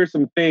did hear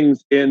some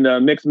things in the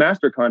mix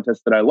master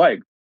contest that I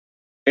liked.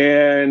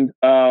 And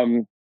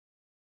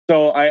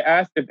So I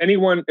asked if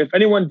anyone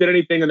did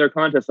anything in their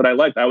contest that I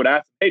liked, I would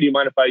ask, hey, do you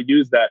mind if I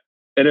use that?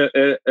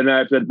 And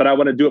I said, but I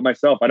want to do it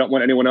myself. I don't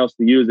want anyone else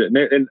to use it.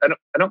 And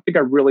I don't think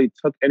I really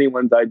took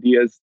anyone's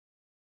ideas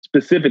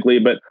specifically,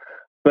 but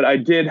I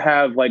did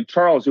have like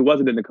Charles, who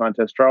wasn't in the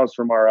contest, Charles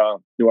from our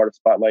New Artist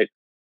Spotlight.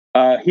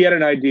 He had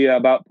an idea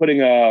about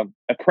putting a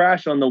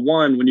crash on the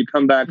one when you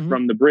come back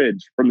from the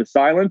bridge, from the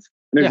silence.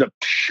 And there's a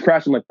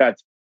crash. I'm like,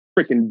 that's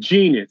freaking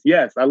genius.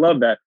 Yes, I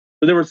love that.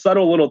 So there were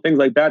subtle little things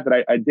like that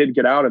I did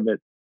get out of it.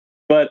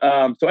 But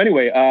so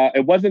anyway,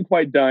 it wasn't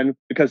quite done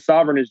because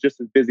Sovereign is just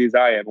as busy as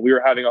I am. We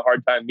were having a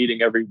hard time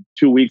meeting every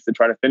 2 weeks to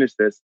try to finish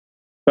this.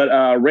 But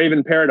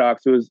Raven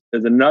Paradox, who is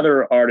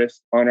another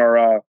artist on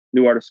our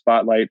New Artist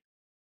Spotlight,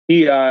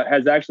 he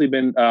has actually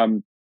been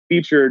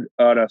featured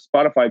on a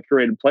Spotify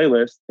curated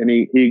playlist, and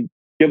he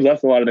gives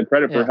us a lot of the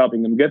credit for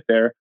helping him get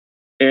there.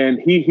 And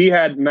he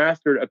had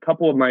mastered a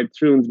couple of my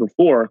tunes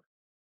before,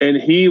 and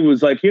he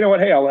was like, you know what?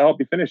 Hey, I'll help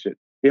you finish it.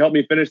 He helped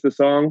me finish the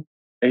song,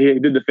 and he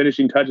did the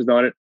finishing touches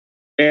on it.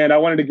 And I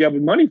wanted to give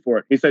him money for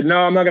it. He said, no,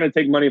 I'm not going to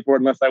take money for it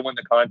unless I win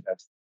the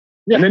contest.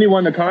 Yeah. And then he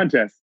won the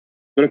contest.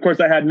 But of course,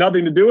 I had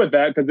nothing to do with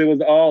that because it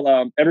was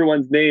all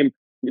everyone's name.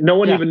 No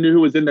one even knew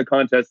who was in the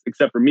contest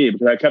except for me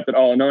because I kept it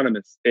all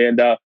anonymous. And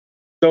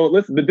so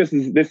listen, but this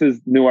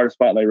is New Artist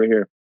Spotlight right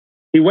here.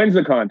 He wins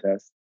the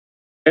contest,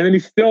 and then he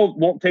still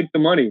won't take the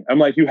money. I'm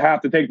like, you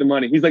have to take the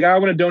money. He's like, I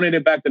want to donate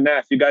it back to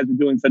NAS. You guys are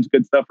doing such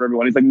good stuff for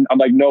everyone. He's like, I'm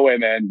like, no way,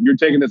 man. You're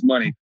taking this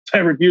money. So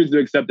I refuse to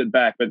accept it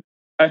back. But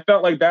I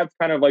felt like that's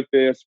kind of like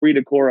the esprit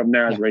de corps of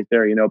NAS right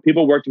there. You know,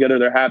 people work together.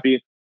 They're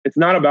happy. It's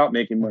not about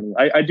making money.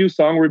 I do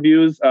song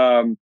reviews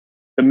to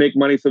make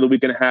money so that we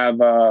can have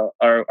our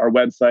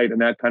website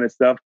and that kind of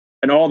stuff.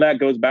 And all that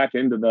goes back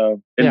into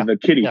the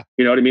kitty. Yeah.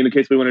 You know what I mean? In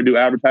case we want to do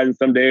advertising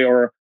someday,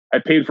 or I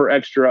paid for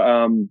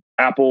extra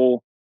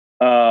Apple.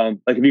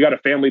 Like if you got a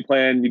family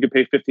plan, you could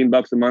pay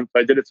 $15 a month.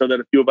 I did it so that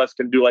a few of us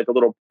can do like a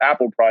little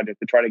Apple project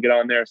to try to get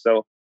on there.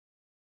 So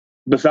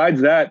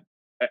besides that,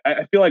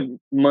 I feel like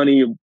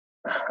money,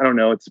 I don't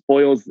know, it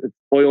spoils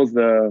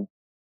the,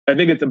 I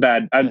think it's a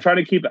bad, I'm trying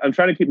to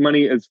keep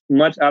money as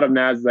much out of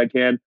NAS as I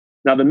can.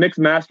 Now the mix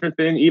master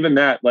thing, even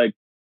that, like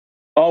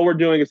all we're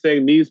doing is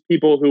saying these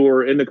people who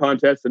were in the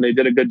contest and they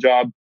did a good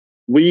job,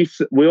 we'll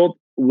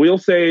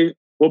say,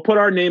 we'll put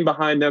our name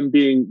behind them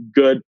being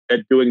good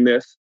at doing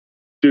this.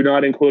 Do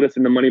not include us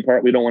in the money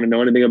part. We don't want to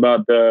know anything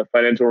about the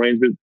financial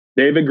arrangements.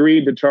 They've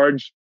agreed to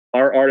charge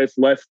our artists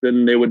less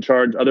than they would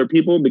charge other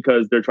people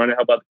because they're trying to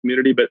help out the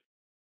community. But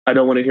I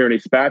don't want to hear any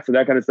spats or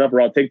that kind of stuff, or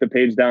I'll take the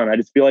page down. I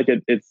just feel like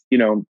it's, you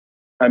know,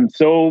 I'm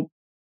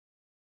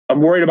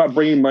worried about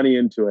bringing money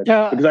into it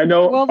because I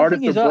know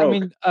artists are broke. I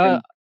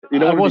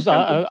mean,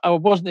 I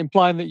wasn't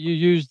implying that you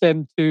used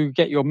them to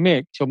get your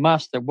mix or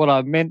master. What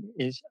I meant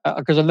is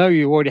because I know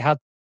you already had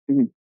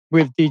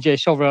with DJ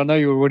Sovereign. I know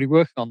you were already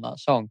working on that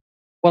song.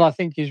 What I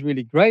think is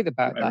really great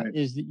about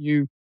is that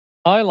you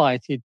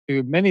highlighted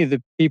to many of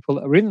the people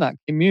that are in that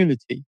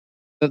community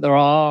that there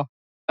are.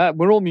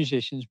 We're all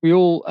musicians.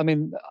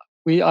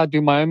 I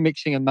do my own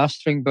mixing and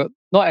mastering, but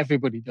not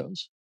everybody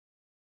does.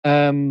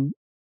 And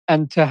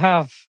to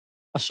have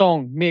a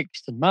song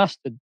mixed and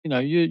mastered, you know,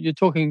 you're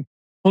talking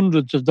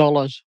hundreds of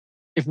dollars,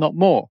 if not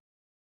more.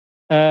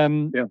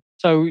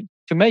 So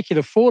to make it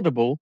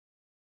affordable,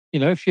 you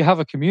know, if you have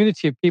a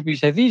community of people, you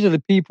say these are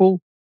the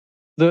people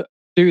that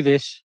do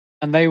this,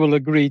 and they will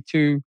agree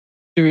to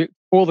do it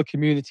for the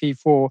community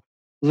for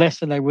less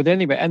than they would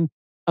anyway. And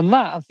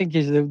that I think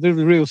is the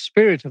real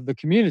spirit of the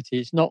community.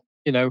 It's not,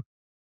 you know,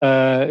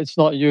 it's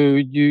not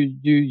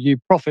you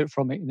profit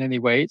from it in any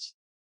way.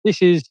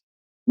 This is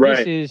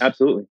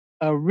absolutely.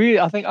 I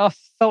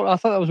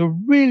thought that was a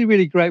really,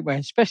 really great way,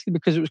 especially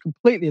because it was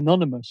completely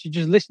anonymous. You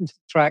just listened to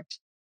the tracks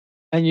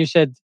and you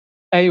said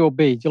A or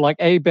B. Do you like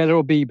A better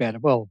or B better?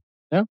 Well,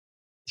 no,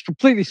 it's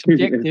completely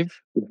subjective.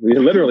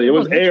 Literally, it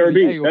was A or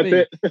B.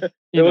 That's it.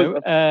 You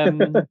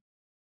know,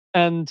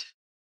 and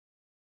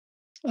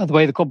the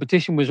way the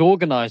competition was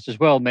organized as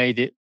well made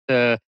it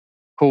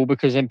cool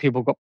because then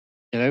people got,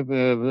 you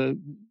know,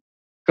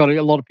 got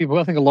a lot of people.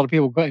 I think a lot of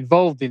people got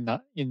involved in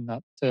that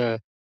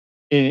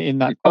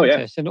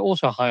contest, and it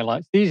also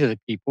highlights these are the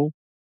people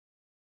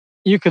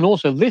you can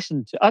also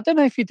listen to. I don't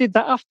know if you did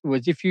that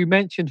afterwards. If you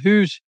mentioned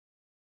who's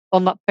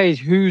on that page,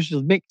 whose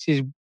mix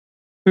is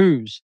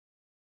whose,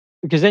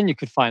 because then you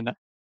could find that.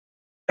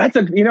 I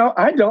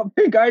don't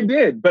think I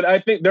did, but I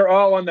think they're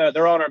all on our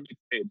mix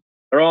page.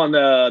 They're all on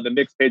the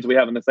mix page we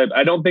have on the site.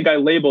 I don't think I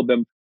labeled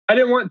them. I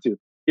didn't want to.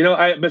 You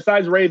know,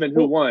 besides Raven,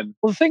 who won.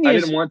 Well, the thing I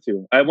didn't want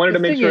to. I wanted to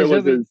make sure it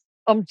was his.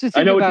 I'm just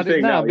thinking about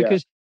it now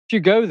because if you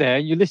go there,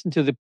 you listen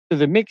to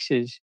the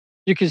mixes,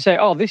 you can say,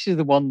 "Oh, this is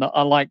the one that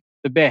I like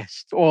the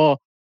best," or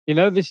you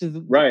know, this is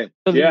right.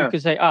 So that you can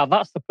say,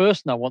 that's the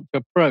person I want to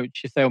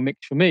approach if they'll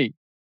mix for me.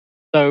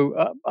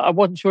 So I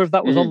wasn't sure if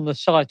that was on the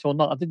site or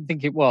not. I didn't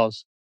think it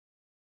was.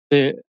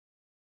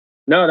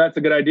 No, that's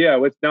a good idea.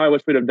 Now I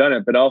wish we'd have done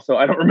it, but also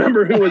I don't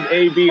remember who was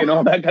A, B, and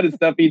all that kind of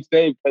stuff each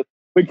day because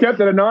we kept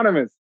it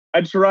anonymous.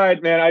 I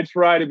tried, man. I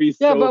try to be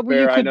so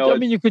fair. I know. I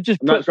mean, you could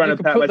just. I'm not trying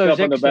to pat myself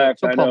on the back.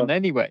 I know.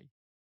 Anyway.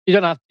 You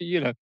don't have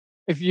to,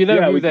 if you know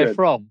Yeah, who we they're could.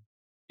 from,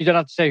 you don't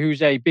have to say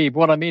who's A, B. But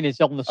what I mean is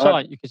on the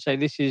site, you can say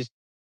this is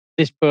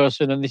this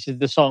person and this is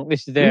the song,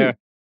 this is Mm,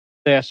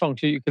 their song.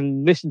 So you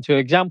can listen to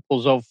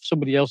examples of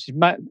somebody else's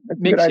that's a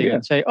good mixing idea.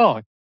 and say,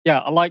 oh, yeah,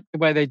 I like the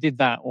way they did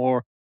that.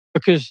 Or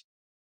because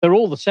they're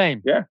all the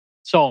same Yeah,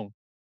 song.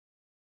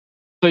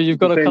 So you've it's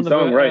the got to same kind of,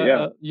 song, right?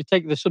 Yeah, you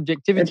take the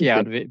subjectivity out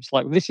interesting. of it. It's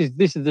like, this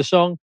is the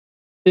song.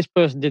 This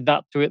person did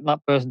that to it, and that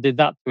person did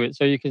that to it.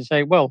 So you can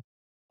say, well,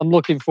 I'm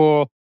looking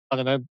for, I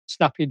don't know,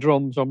 snappy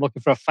drums, or I'm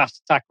looking for a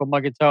fast attack on my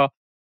guitar.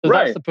 So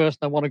that's Right. the person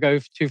I want to go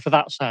to for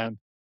that sound.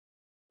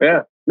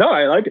 Yeah. No,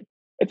 I like it.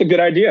 It's a good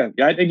idea.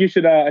 Yeah, I think you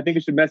should. I think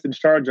you should message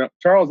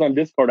Charles on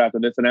Discord after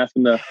this and ask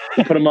him to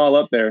put them all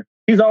up there.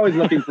 He's always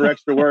looking for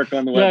extra work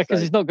on the Yeah, because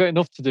website. he's not got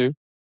enough to do.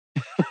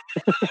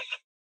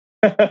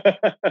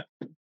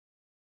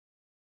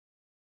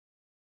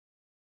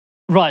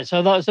 Right.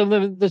 So that's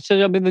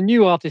so I mean the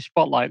new artist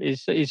spotlight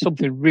is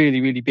something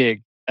really really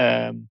big,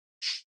 and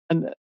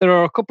there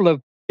are a couple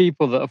of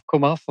people that have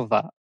come off of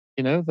that.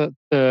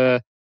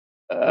 That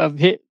have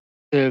hit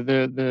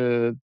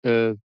the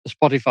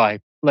Spotify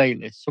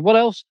playlist. So what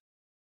else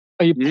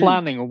are you Mm.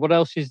 planning, or what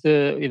else is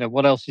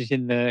what else is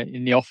in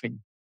the offing?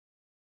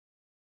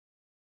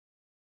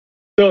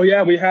 So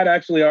yeah, we had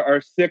actually our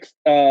sixth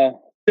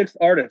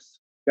artist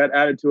got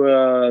added to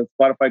a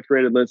Spotify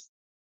created list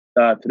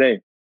today.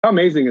 How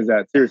amazing is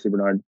that? Seriously,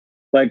 Bernard.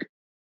 Like,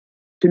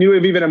 can you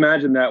even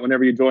imagine that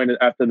whenever you join it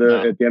after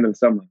No. at the end of the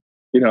summer?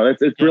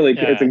 It's really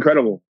it's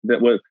incredible that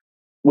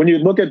when you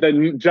look at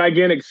the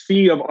gigantic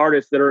sea of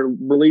artists that are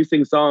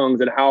releasing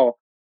songs and how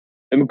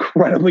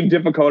incredibly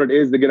difficult it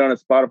is to get on a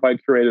Spotify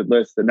curated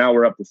list, and now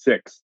we're up to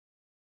 6.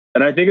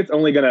 And I think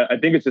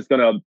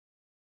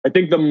I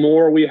think the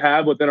more we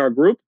have within our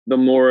group, the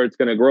more it's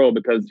gonna grow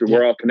because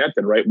we're all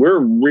connected, right? We're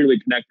really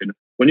connected.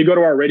 When you go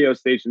to our radio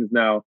stations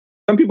now,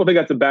 some people think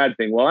that's a bad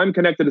thing. Well, I'm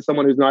connected to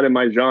someone who's not in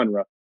my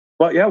genre.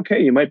 Well, yeah,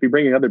 okay, you might be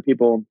bringing other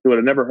people who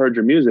have never heard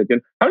your music.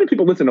 And how many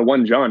people listen to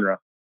one genre?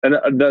 And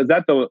is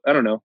that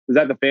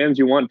the fans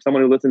you want?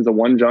 Someone who listens to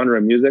one genre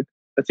of music?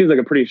 That seems like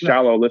a pretty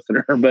shallow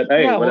listener. But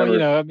hey, yeah, whatever.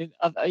 well,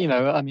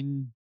 I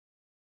mean,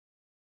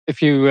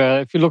 if you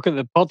look at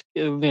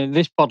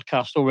this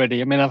podcast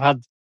already, I mean, I've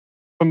had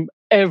from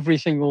every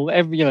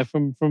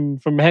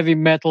from heavy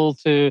metal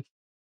to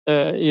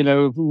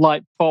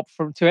light pop,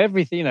 to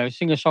everything,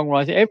 singer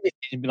songwriter,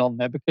 everything's been on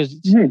there because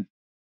it's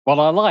what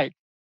I like,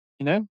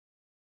 you know.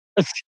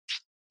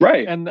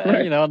 Right. And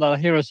right. and I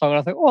hear a song and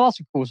I think, oh, that's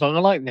a cool song, I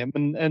like them,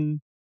 and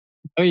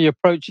you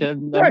approach it,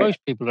 and Right. most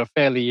people are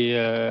fairly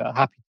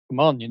happy to come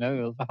on.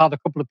 I've had a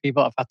couple of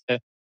people I've had to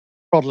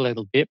prod a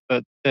little bit,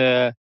 but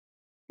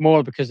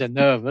more because they're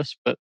nervous.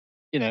 But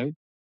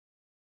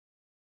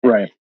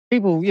Right.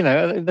 people,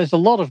 there's a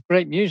lot of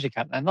great music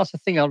out there, and that's the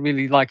thing I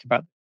really like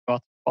about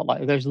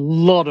Spotlight. There's a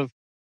lot of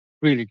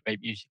really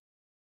great music.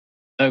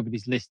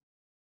 Nobody's listening.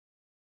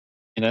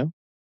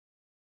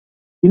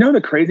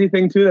 The crazy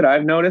thing too that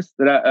I've noticed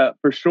that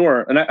for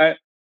sure,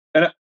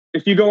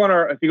 if you go on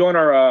our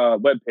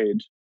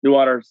webpage,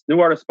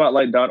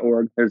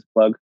 newartistspotlight.org, there's a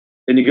plug,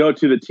 and you go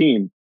to the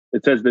team.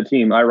 It says the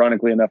team,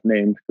 ironically enough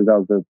named because that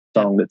was the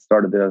song that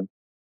started the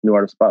New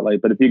Artist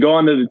Spotlight. But if you go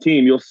onto the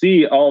team, you'll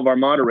see all of our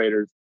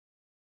moderators.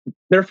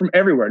 They're from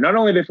everywhere. Not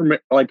only are they from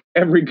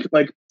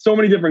so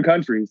many different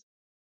countries.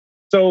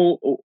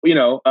 So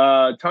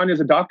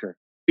Tanya's a doctor.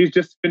 She's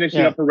just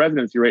finishing up her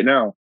residency right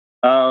now.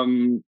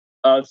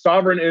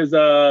 Sovereign is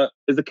a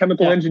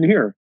chemical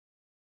engineer.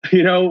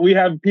 We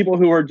have people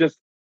who are just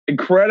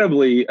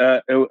incredibly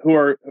who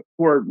are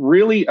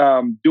really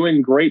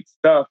doing great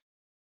stuff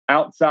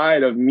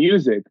outside of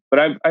music. But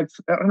I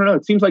don't know.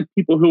 It seems like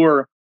people who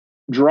are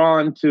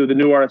drawn to the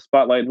New Artist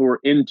Spotlight, who are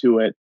into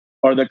it,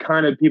 are the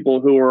kind of people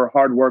who are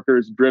hard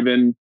workers,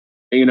 driven,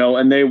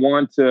 and they're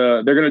going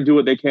to do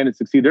what they can to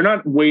succeed. They're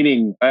not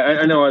waiting.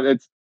 I know and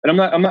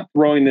I'm not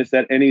throwing this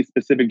at any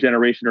specific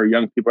generation or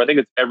young people. I think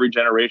it's every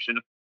generation.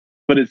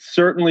 But it's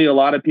certainly a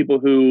lot of people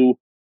who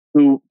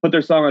put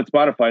their song on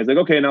Spotify. It's like,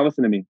 okay, now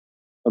listen to me.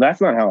 Well, that's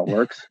not how it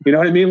works. You know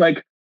what I mean?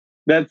 Like,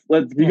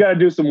 you got to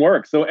do some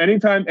work. So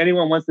anytime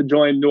anyone wants to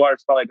join New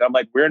Artist Spotlight, I'm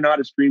like, we're not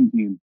a stream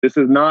team. This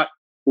is not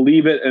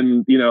leave it.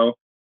 And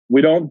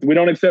we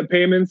don't accept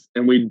payments,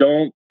 and we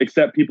don't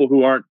accept people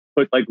who aren't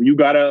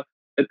the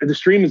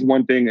stream is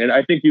one thing. And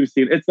I think you've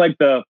seen, it's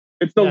the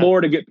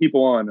lure to get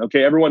people on.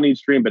 Okay, everyone needs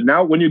stream. But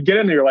now when you get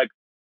in there, you're like,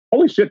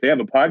 holy shit, they have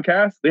a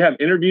podcast, they have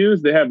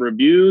interviews, they have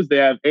reviews, they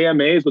have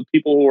AMAs with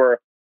people who are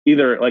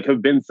either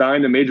have been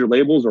signed to major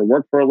labels or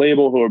work for a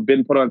label, who have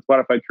been put on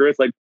Spotify Curious.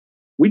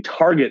 We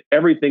target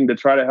everything to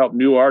try to help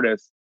new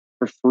artists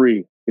for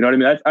free. You know what I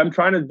mean? I'm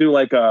trying to do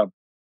a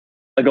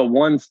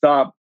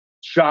one-stop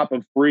shop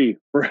of free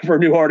for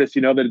new artists,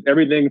 that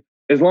everything,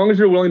 as long as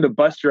you're willing to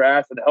bust your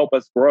ass and help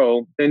us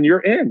grow, then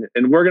you're in,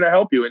 and we're going to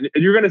help you. And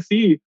you're going to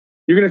see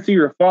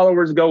your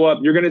followers go up.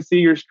 You're going to see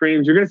your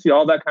streams. You're going to see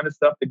all that kind of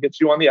stuff that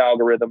gets you on the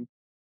algorithm.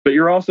 But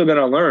you're also going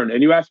to learn.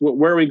 And you asked,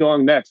 where are we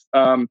going next?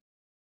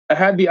 I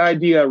had the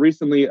idea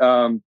recently,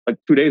 2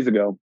 days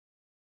ago,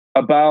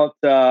 about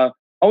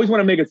always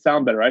want to make it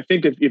sound better. I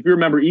think if you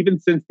remember, even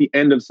since the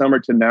end of summer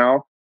to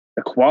now,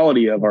 the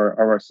quality of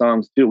our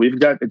songs too,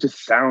 it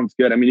just sounds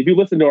good. I mean, if you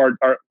listen to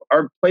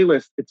our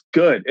playlist, it's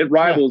good. It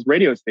rivals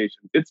radio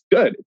stations. It's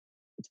good.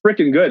 It's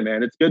freaking good,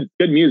 man. It's good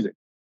music.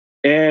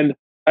 And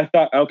I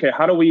thought, okay,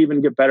 how do we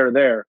even get better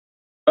there?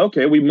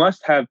 Okay, we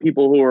must have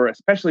people who are,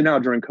 especially now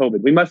during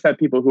COVID, we must have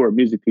people who are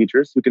music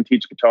teachers who can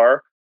teach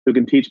guitar, who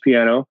can teach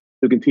piano,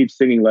 who can teach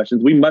singing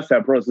lessons. We must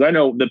have pros. I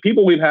know the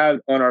people we've had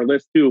on our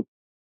list too,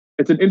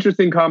 it's an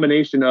interesting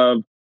combination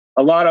of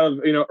a lot of,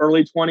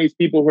 early 20s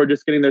people who are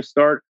just getting their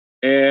start,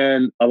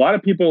 and a lot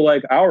of people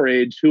like our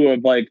age who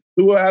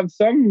have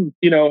some,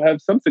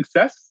 have some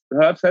success,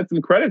 have had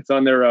some credits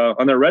on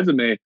their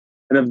resume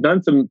and have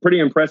done some pretty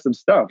impressive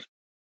stuff.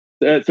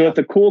 So it's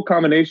a cool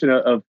combination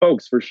of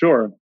folks for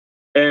sure.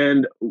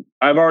 And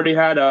I've already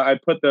had, I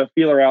put the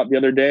feeler out the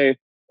other day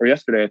or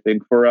yesterday, I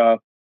think, for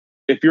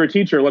if you're a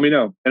teacher, let me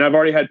know. And I've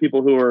already had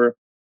people who are,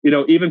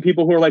 even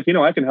people who are like,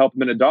 I can help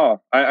them in a DAW.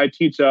 I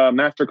teach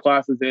master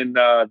classes in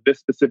this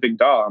specific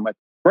DAW. I'm like,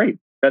 great.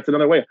 That's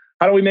another way.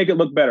 How do we make it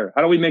look better?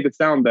 How do we make it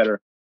sound better?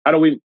 How do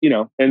we,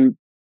 and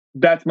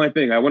that's my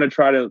thing. I want to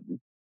try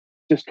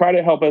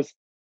to help us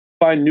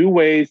find new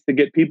ways to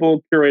get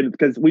people curated,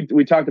 because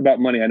we talked about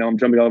money. I know I'm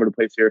jumping all over the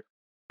place here.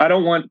 I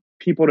don't want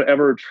people to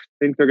ever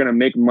think they're going to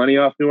make money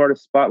off New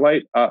Artist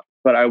Spotlight,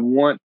 but I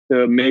want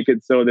to make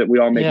it so that we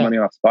all make money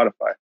off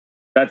Spotify.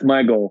 That's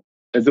my goal,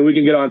 is that we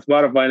can get on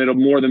Spotify and it'll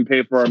more than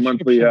pay for our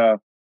monthly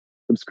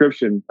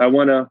subscription.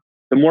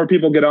 The more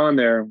people get on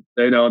there,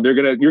 you're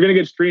gonna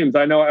get streams.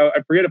 I know.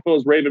 I forget if it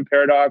was Raven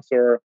Paradox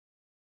or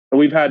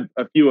we've had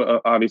a few,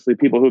 obviously,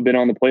 people who've been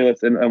on the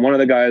playlist, and one of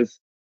the guys,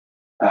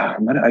 I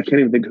can't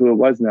even think who it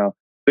was now.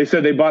 They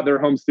said they bought their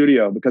home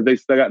studio because they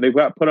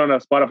got put on a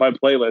Spotify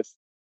playlist,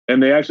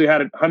 and they actually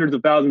had hundreds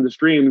of thousands of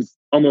streams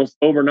almost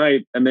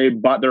overnight, and they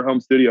bought their home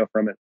studio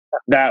from it.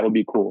 That would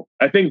be cool.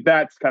 I think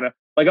that's kind of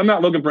like, I'm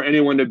not looking for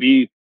anyone to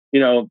be,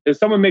 if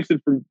someone makes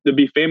it to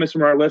be famous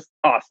from our list,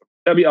 awesome.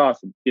 That'd be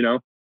awesome,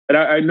 And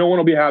I no one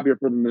will be happier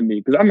for them than me,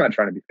 because I'm not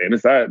trying to be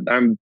famous. I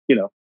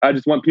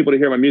just want people to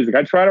hear my music.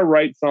 I try to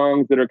write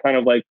songs that are kind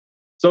of like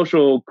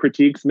social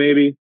critiques,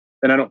 maybe.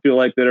 And I don't feel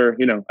like that are,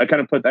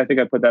 I think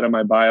I put that in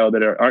my bio,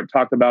 that aren't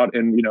talked about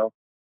in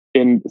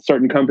a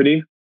certain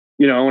company.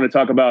 I want to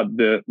talk about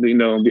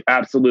the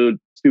absolute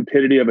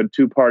stupidity of a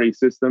two-party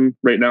system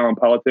right now in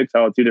politics,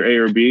 how it's either A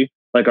or B,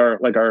 like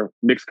our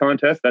mix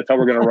contest. That's how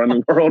we're going to run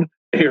the world,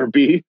 A or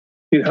B,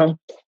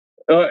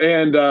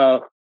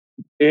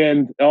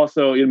 and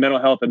also in mental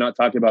health, and not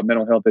talking about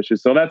mental health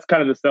issues. So that's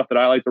kind of the stuff that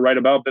I like to write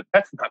about, but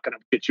that's not going to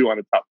get you on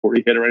a top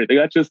 40 hit or anything.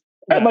 That's just,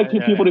 I'd like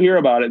people to hear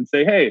about it and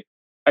say, hey,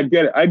 I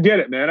get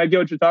it, man. I get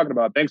what you're talking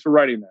about. Thanks for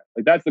writing that.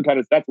 Like, that's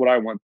what I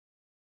want.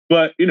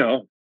 But,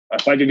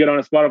 if I could get on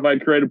a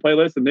Spotify curated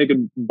playlist and they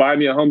could buy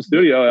me a home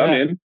studio, I'm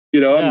in,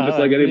 I'm just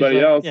like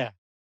anybody else. Yeah.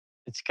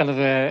 It's kind of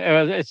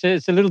it's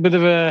a little bit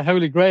of a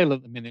holy grail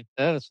at the minute.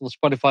 That's the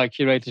Spotify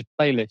curated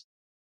playlist.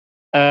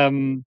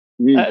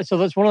 So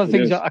that's one of the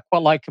things that I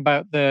quite like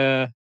about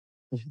the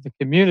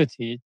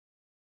community.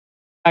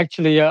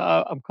 Actually,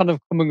 I'm kind of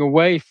coming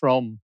away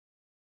from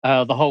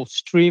the whole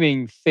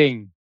streaming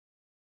thing.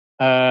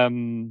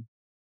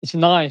 It's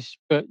nice,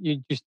 but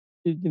you just,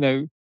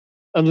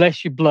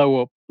 unless you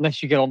blow up,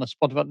 unless you get on the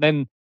Spotify,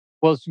 then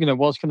what's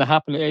going to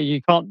happen?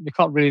 You can't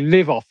really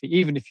live off it,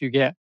 even if you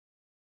get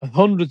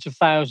hundreds of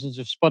thousands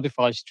of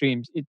Spotify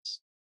streams.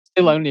 It's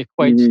still only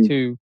equates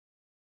to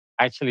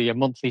actually a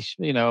monthly,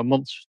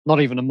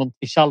 not even a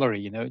monthly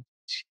salary.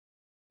 It's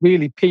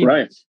really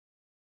peanuts.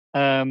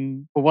 Right.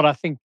 But what I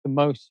think the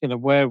most,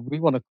 where we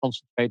want to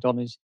concentrate on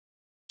is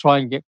try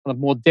and get kind of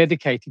more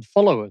dedicated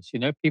followers.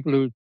 People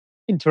who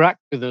interact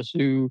with us,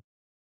 who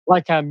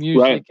like our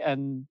music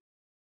and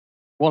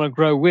want to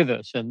grow with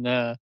us, and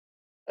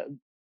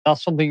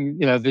that's something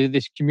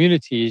this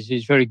community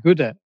is very good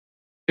at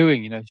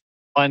doing.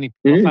 Finding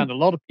people. I found a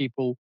lot of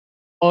people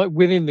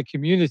within the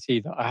community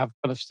that I have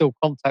kind of still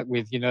contact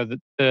with.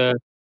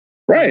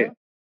 Right.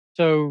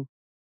 So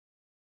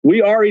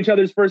we are each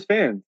other's first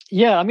fans.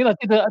 Yeah, I mean, I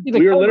did.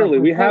 We are literally.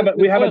 We have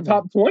a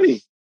top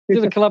 20.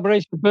 Did a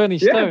collaboration with Bernie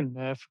Stone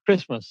for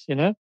Christmas.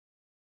 And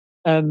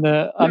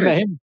I met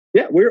him.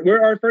 Yeah,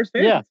 we're our first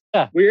fans.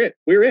 Yeah.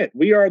 We're it.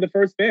 We are the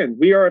first fans.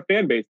 We are a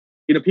fan base.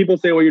 People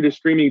say, well, you're just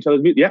streaming each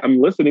other's music. Yeah, I'm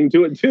listening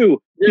to it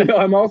too. Yeah.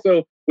 I'm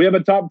also, we have a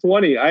top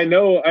 20. I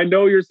know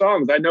your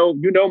songs. I know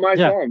my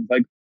songs.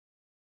 Like,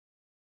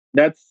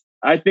 that's,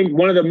 I think,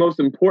 one of the most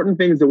important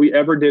things that we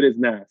ever did as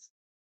NAS,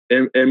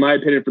 in my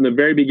opinion, from the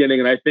very beginning.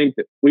 And I think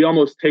that we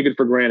almost take it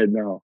for granted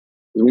now.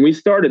 When we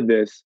started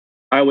this,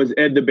 I was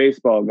Ed the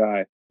baseball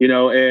guy,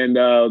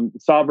 and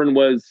Sovereign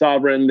was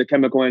Sovereign, the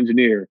chemical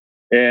engineer.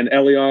 And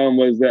Elion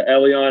was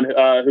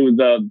Elion, who was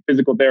the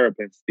physical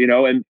therapist,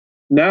 and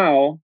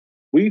now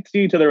we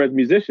see each other as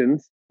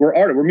musicians. We're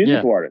artists. We're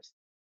musical artists.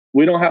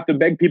 We don't have to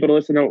beg people to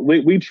listen to.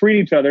 We treat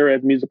each other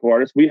as musical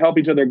artists. We help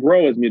each other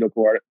grow as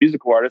musical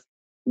artists.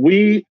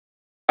 We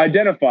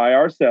identify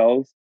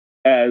ourselves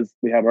as,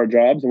 we have our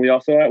jobs, and we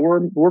also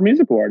we're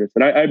musical artists.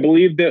 And I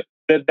believe that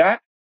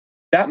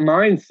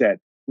mindset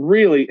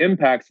really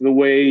impacts the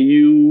way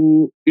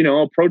you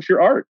approach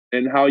your art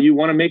and how you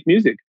want to make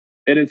music.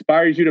 It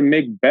inspires you to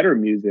make better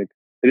music.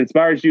 It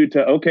inspires you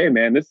to, okay,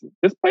 man, this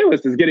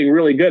playlist is getting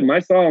really good. My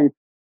song,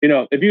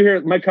 if you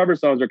hear my cover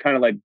songs are kind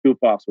of like goof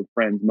offs with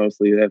friends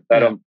mostly. That I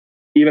don't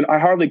even, I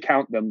hardly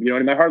count them. You know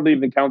what I mean? I hardly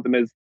even count them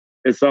as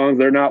songs.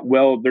 They're not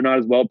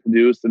as well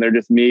produced, and they're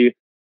just me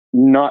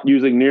not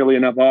using nearly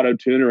enough auto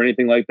tune or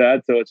anything like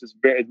that. So it's just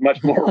it's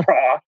much more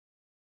raw.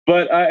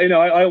 But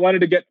I wanted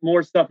to get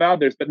more stuff out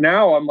there. But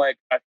now I'm like,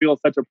 I feel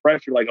such a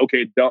pressure. Like,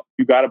 okay,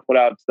 you got to put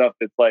out stuff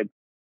that's like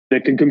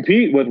that can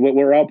compete with what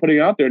we're all putting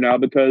out there now,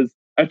 because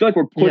I feel like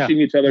we're pushing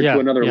each other to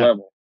another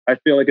level. I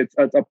feel like it's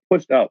a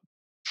pushed up.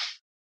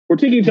 We're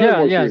taking each other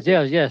more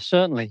seriously. Yeah,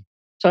 certainly.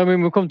 So I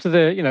mean, we'll come to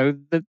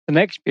the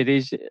next bit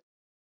is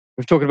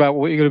we're talking about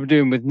what you're going to be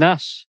doing with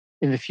NAS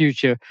in the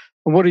future,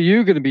 and what are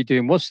you going to be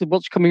doing? What's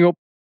coming up?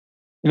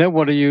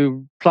 What are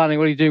you planning?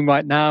 What are you doing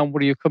right now?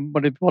 What is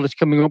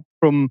coming up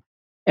from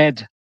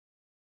Ed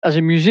as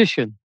a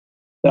musician,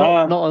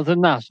 not as a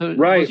NAS?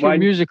 Right. What's your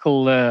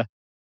musical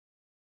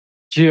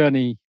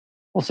journey?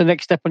 What's the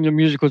next step on your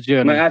musical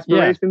journey? My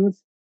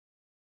aspirations.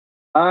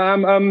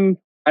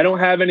 I don't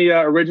have any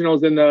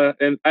originals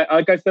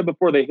like I said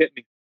before, they hit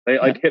me.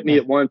 They hit me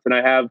at once, and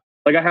I have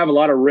a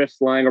lot of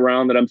riffs lying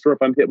around that I'm sure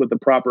if I'm hit with the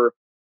proper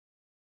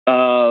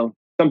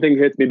something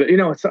hits me. But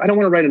I don't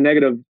want to write a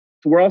negative.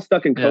 We're all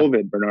stuck in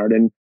COVID, Bernard,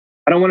 and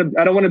I don't want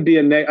to be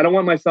I don't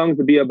want my songs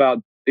to be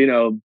about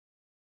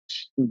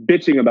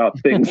bitching about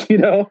things.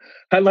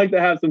 I'd like to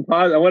have some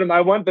positive.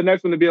 I want the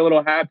next one to be a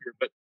little happier.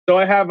 But so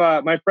I have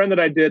my friend that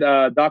I did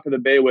Dock of the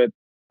Bay with.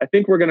 I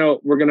think we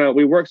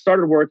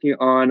started working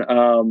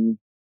on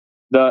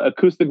the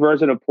acoustic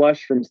version of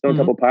Plush from Stone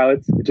Temple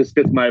Pilots. It just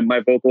fits my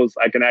vocals.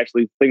 I can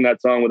actually sing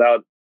that song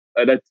without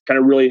that kind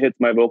of really hits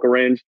my vocal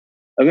range.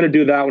 I'm going to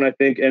do that one, I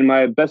think. And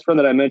my best friend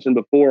that I mentioned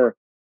before,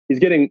 he's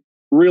getting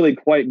really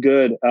quite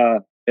good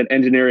at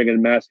engineering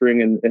and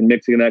mastering and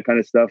mixing and that kind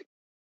of stuff.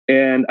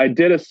 And I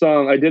did a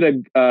song. I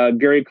did a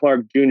Gary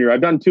Clark Jr.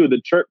 I've done two.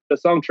 The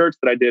song Church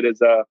that I did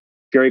is a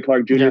Gary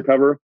Clark Jr.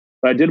 cover.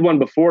 But I did one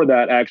before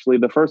that, actually.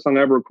 The first song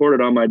I ever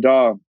recorded on my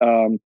DAW,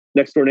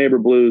 Next Door Neighbor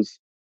Blues.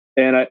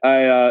 And I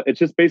it's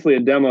just basically a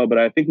demo, but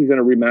I think he's going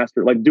to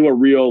remaster, like do a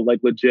real, like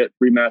legit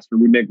remaster,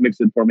 mix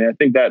it for me. I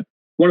think that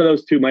one of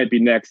those two might be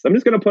next. I'm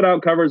just going to put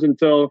out covers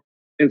until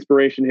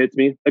inspiration hits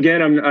me.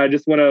 Again, I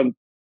just want to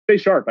stay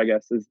sharp, I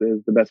guess, is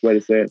the best way to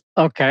say it.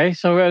 Okay.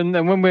 So, and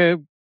when we're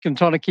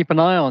trying to keep an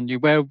eye on you,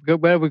 where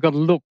we've got to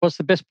look, what's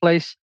the best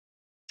place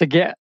to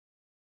get,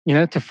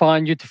 to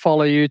find you, to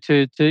follow you,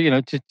 to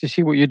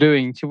see what you're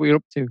doing, see what you're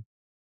up to?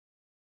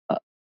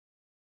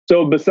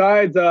 So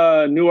besides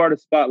New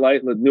Artist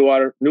Spotlight,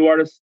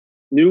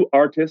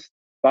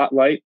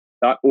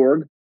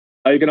 newartistspotlight.org,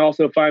 you can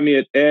also find me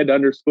at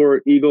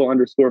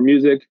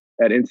ed_eagle_music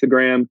at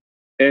Instagram,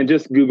 and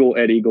just Google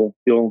Ed Eagle.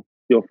 You'll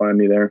find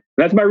me there.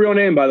 That's my real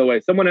name, by the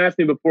way. Someone asked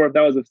me before if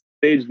that was a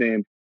stage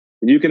name.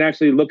 And you can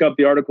actually look up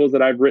the articles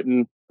that I've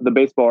written, the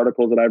baseball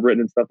articles that I've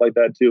written and stuff like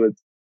that too.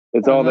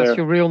 It's all there. That's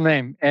your real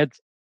name,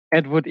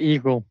 Edward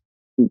Eagle.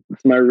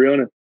 It's my real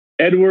name,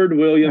 Edward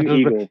William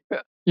Eagle.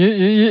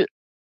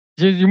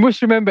 You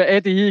must remember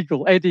Eddie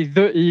Eagle, Eddie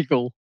the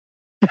Eagle.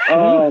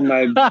 Oh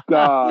my God,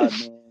 man.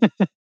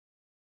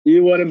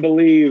 You wouldn't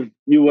believe.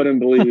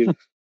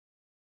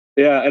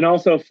 Yeah, and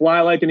also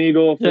Fly Like an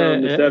Eagle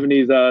from the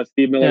 70s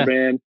Steve Miller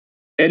Band.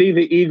 Eddie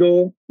the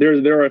Eagle. There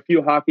are a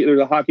few there's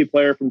a hockey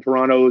player from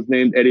Toronto who's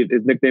named Eddie.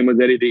 His nickname was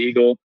Eddie the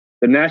Eagle.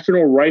 The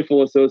National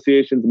Rifle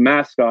Association's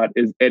mascot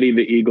is Eddie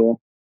the Eagle.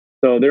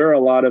 So there are a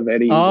lot of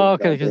Eddie. Oh,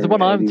 okay, because the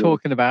one I'm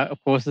talking about,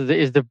 of course,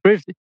 is the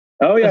British.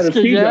 Oh yeah, the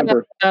ski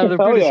jumper. The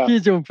British ski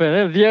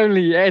jumper. The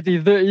only Eddie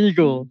the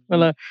Eagle.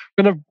 Oh,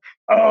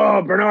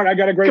 Bernard, I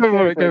got a great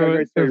story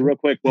real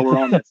quick while we're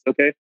on this.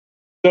 Okay,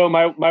 so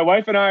my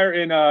wife and I are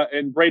in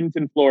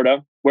Bradenton,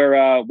 Florida,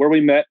 where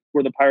we met,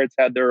 where the Pirates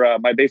had their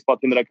my baseball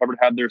team that I covered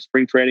had their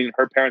spring training, and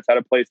her parents had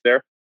a place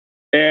there.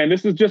 And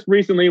this is just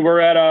recently.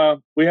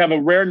 We have a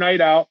rare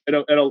night out at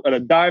a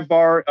dive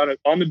bar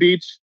on the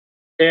beach,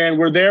 and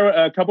we're there.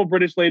 A couple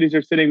British ladies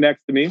are sitting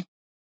next to me.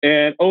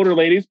 And older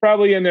ladies,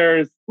 probably in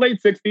their late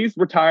 60s,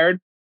 retired.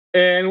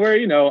 And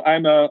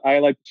I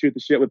like to shoot the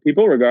shit with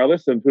people,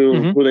 regardless of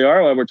who they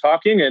are while we're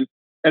talking. And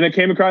I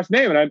came across a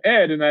name, and I'm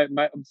Ed, and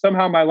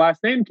somehow my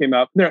last name came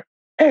up. And they're,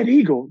 Ed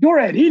Eagle, you're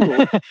Ed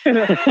Eagle.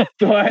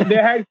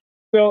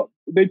 So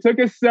they took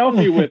a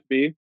selfie with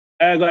me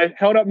as I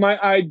held up my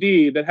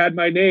ID that had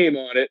my name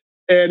on it.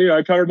 And,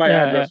 I covered my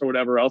address or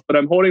whatever else. But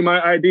I'm holding my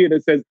ID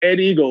that says Ed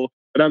Eagle.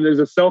 And there's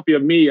a selfie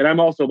of me, and I'm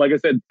also, like I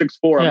said,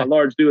 6'4". I'm a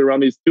large dude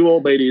around these two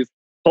old ladies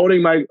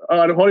holding my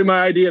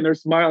ID, and they're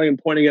smiling and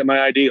pointing at my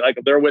ID like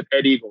they're with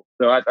Ed Eagle.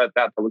 So I thought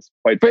that was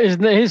quite. But his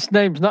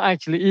name's not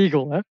actually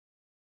Eagle, huh?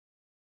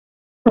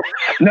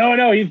 No.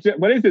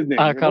 What is his name?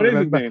 I can't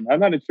remember. His name? I'm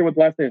not sure what the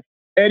last name.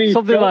 Eddie.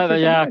 Something like that.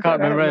 Yeah, I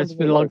can't remember. It's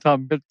been a long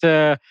time, but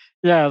that's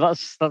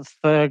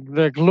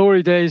the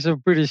glory days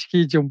of British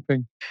ski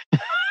jumping.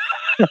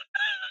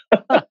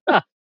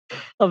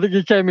 I think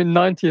he came in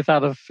 90th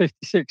out of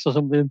 56 or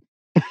something.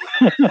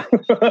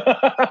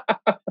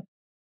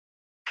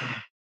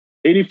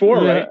 '84,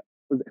 right?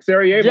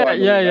 Sarajevo.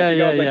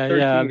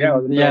 Yeah.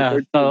 No,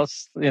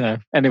 that's,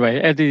 anyway,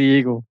 Eddie the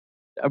Eagle,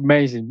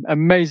 amazing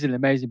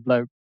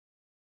bloke.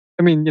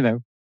 I mean,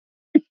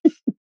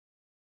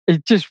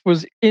 it just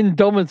was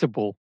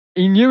indomitable.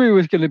 He knew he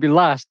was going to be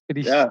last, but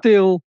he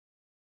still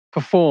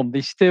performed.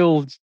 He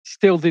still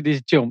did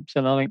his jumps,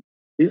 and I think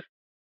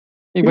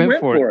he went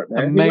for it.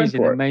 Man.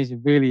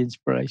 Amazing, really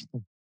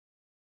inspirational.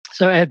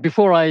 So, Ed,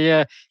 before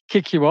I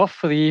kick you off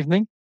for the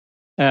evening,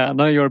 I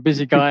know you're a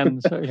busy guy,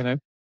 and so,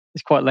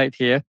 it's quite late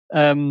here.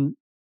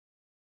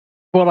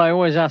 What I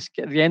always ask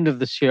at the end of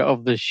the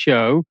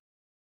show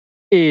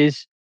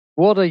is,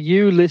 what are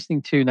you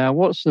listening to now?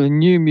 What's the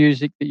new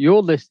music that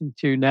you're listening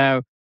to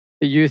now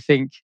that you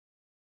think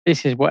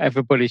this is what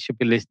everybody should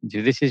be listening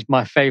to? This is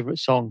my favorite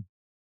song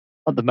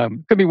at the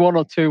moment. Could be one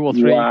or two or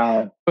three.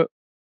 Wow. But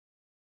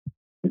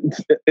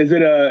is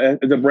it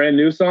a brand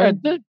new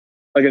song?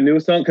 Like a new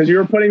song? Because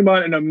you're putting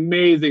on an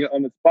amazing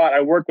on the spot.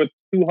 I work with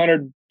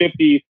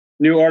 250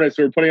 new artists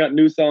who are putting out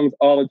new songs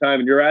all the time,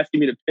 and you're asking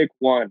me to pick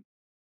one.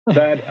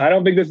 That I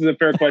don't think this is a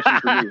fair question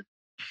for you.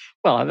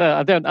 Well,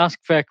 I don't ask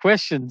fair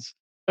questions.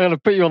 I'm going to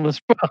put you on the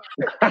spot.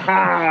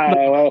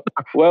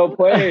 well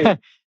played.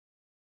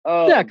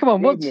 Oh, yeah, come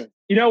on. What's...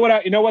 You know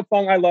what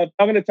song I love?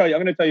 I'm going to tell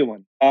you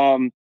one.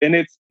 And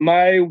it's,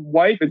 my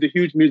wife is a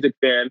huge music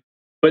fan,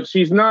 but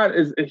she's not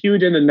as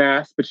huge into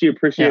Nas, but she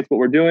appreciates what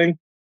we're doing.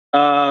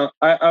 I'm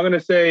going to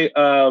say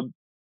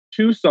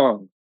two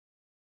songs,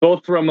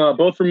 both from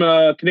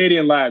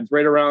Canadian lads,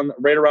 right around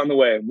the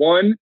way.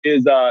 One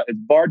is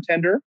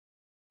 "Bartender"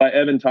 by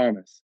Evan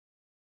Thomas.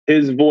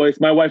 His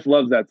voice, my wife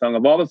loves that song.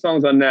 Of all the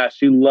songs on Nas,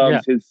 she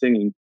loves his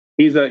singing.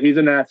 He's a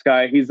Nas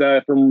guy. He's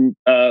from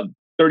 30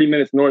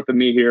 minutes north of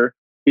me here.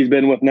 He's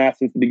been with Nas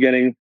since the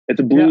beginning. It's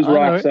a blues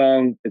rock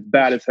song. It's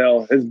bad as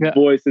hell. His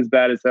voice is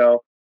bad as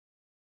hell.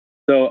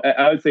 So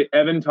I would say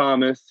Evan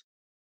Thomas.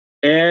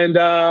 And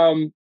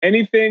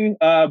anything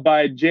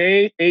by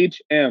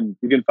J.H.M.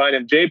 You can find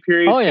him.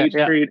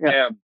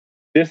 J.H.M.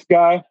 This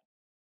guy,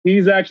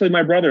 he's actually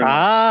my brother.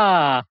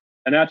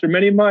 And after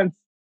many months,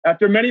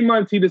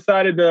 he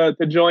decided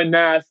to join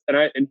Nas,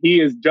 and he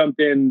has jumped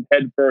in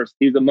head first.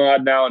 He's a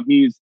mod now, and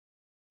he's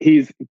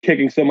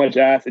kicking so much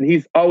ass, and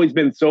he's always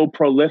been so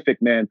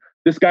prolific, man.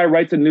 This guy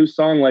writes a new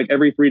song like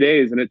every 3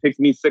 days, and it takes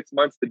me 6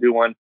 months to do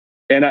one.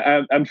 And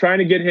I'm trying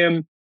to get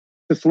him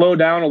to slow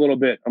down a little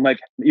bit. I'm like,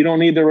 you don't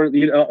need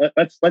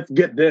let's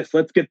get this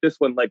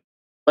one. Like,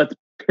 let's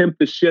pimp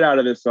the shit out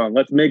of this song.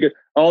 Let's make it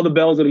all the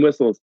bells and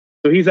whistles.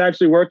 So he's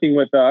actually working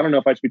with, I don't know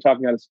if I should be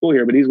talking out of school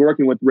here, but he's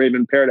working with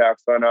Raven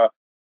Paradox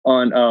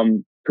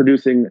on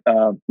producing,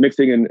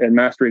 mixing and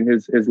mastering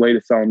his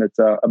latest song that's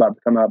about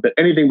to come out. But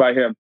anything by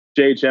him,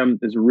 JHM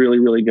is really,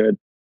 really good.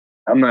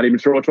 I'm not even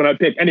sure which one I'd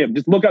pick. Anyway,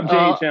 just look up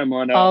JHM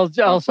on. I'll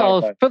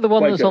put the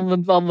one that's on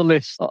the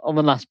list, on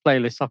the last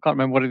playlist. I can't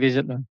remember what it is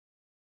at now.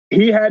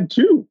 He had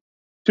two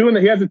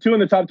he has a 2 in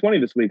the top 20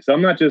 this week. So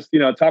I'm not just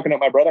talking about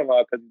my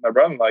brother-in-law because he's my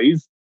brother-in-law.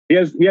 He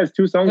has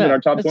 2 songs in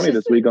our top 20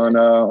 this week on.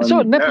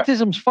 So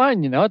nepotism's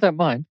fine, I don't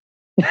mind.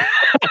 Wait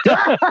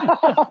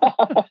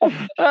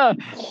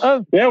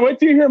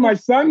till you hear my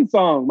son's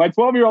song. My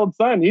 12-year-old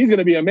son, he's going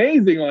to be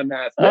amazing on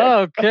that.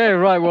 Okay,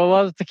 right. Well,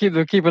 we'll have to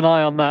keep an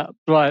eye on that,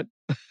 right,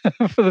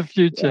 for the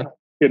future.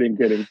 Yeah.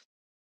 Kidding.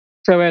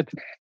 So, Ed,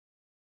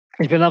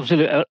 it's been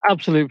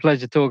absolute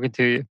pleasure talking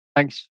to you.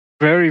 Thanks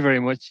very, very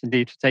much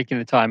indeed for taking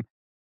the time.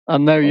 I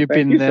know you've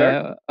been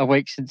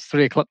awake since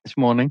 3:00 this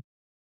morning.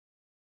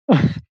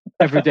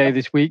 Every day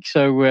this week,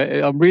 so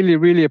I really,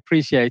 really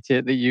appreciate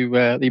it that you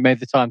made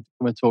the time to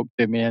come and talk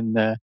to me,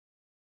 and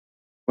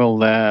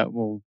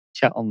we'll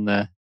chat on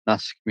the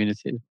NAS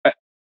community.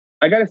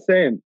 I gotta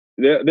say,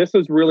 this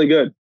was really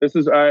good. It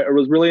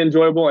was really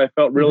enjoyable. I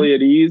felt really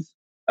at ease.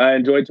 I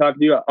enjoyed talking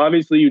to you.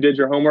 Obviously, you did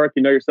your homework.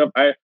 You know your stuff.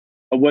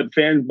 What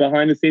fans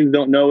behind the scenes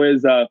don't know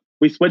is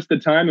we switched the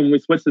time, and when we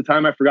switched the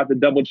time, I forgot to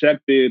double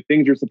check the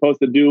things you're supposed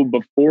to do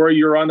before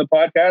you're on the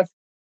podcast.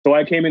 So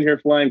I came in here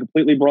flying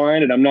completely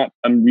blind, and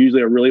I'm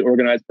usually a really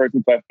organized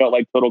person, so I felt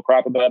like total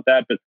crap about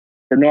that. But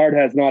Bernard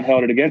has not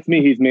held it against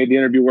me. He's made the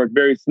interview work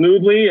very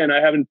smoothly, and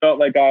I haven't felt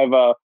like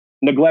I've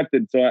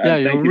neglected. So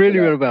you're really,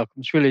 really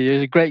welcome. It's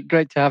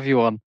great to have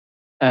you on.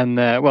 And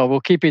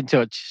we'll keep in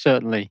touch,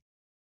 certainly.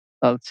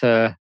 That's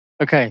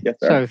okay. Yes,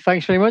 so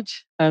thanks very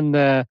much,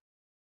 and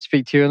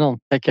speak to you and on.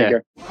 Take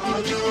care.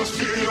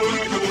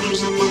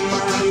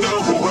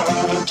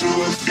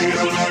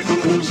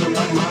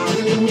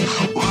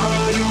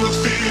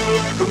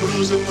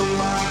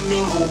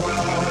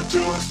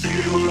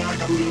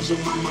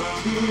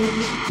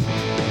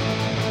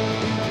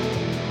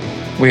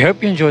 We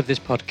hope you enjoyed this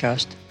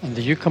podcast and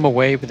that you come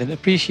away with an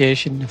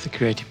appreciation of the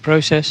creative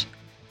process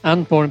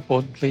and, more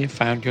importantly,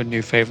 found your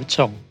new favourite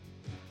song.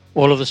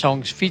 All of the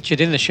songs featured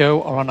in the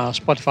show are on our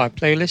Spotify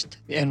playlist,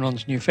 the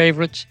Enron's New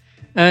Favourites,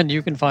 and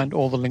you can find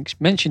all the links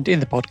mentioned in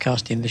the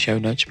podcast in the show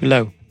notes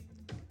below.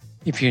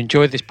 If you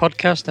enjoyed this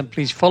podcast, then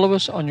please follow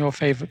us on your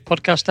favourite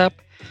podcast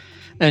app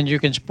And you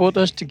can support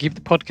us to keep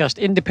the podcast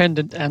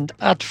independent and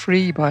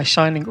ad-free by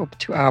signing up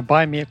to our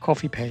Buy Me a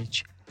Coffee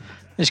page.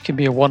 This can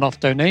be a one-off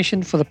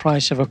donation for the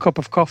price of a cup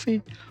of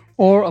coffee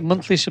or a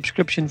monthly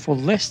subscription for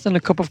less than a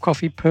cup of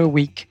coffee per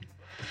week.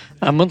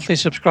 Our monthly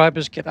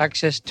subscribers get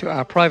access to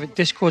our private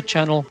Discord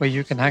channel where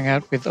you can hang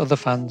out with other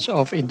fans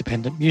of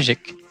independent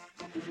music.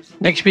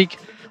 Next week,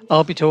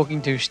 I'll be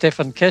talking to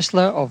Stefan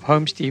Kessler of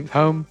Home Steve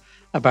Home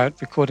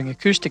about recording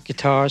acoustic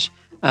guitars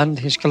and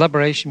his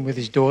collaboration with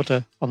his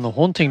daughter on the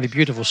hauntingly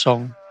beautiful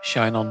song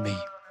Shine On Me.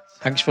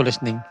 Thanks for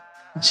listening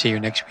and see you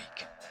next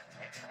week.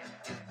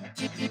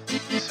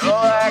 So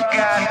I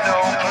got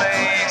no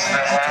place to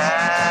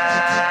hide.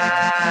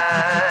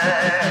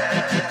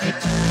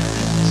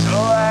 So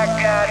I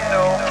got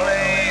no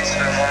place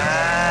to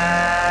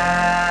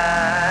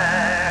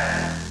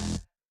hide.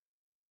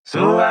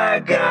 So I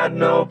got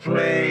no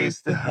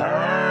place to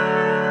hide.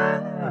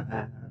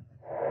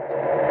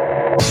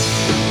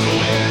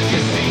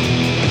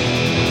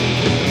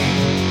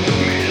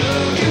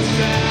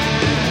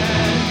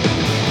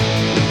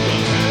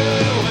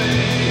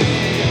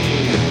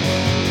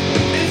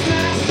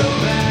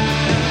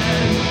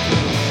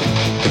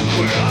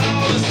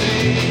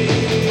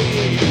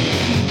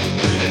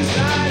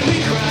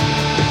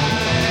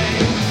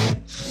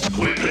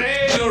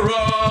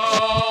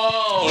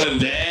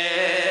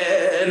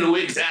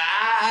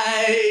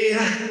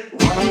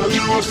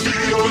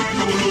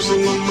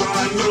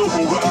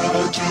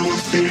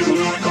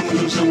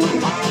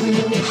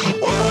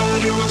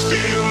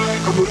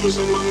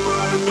 Losing my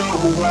mind, no,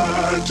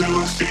 why do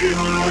I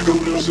feel like I'm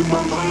losing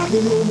my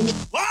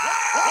mind?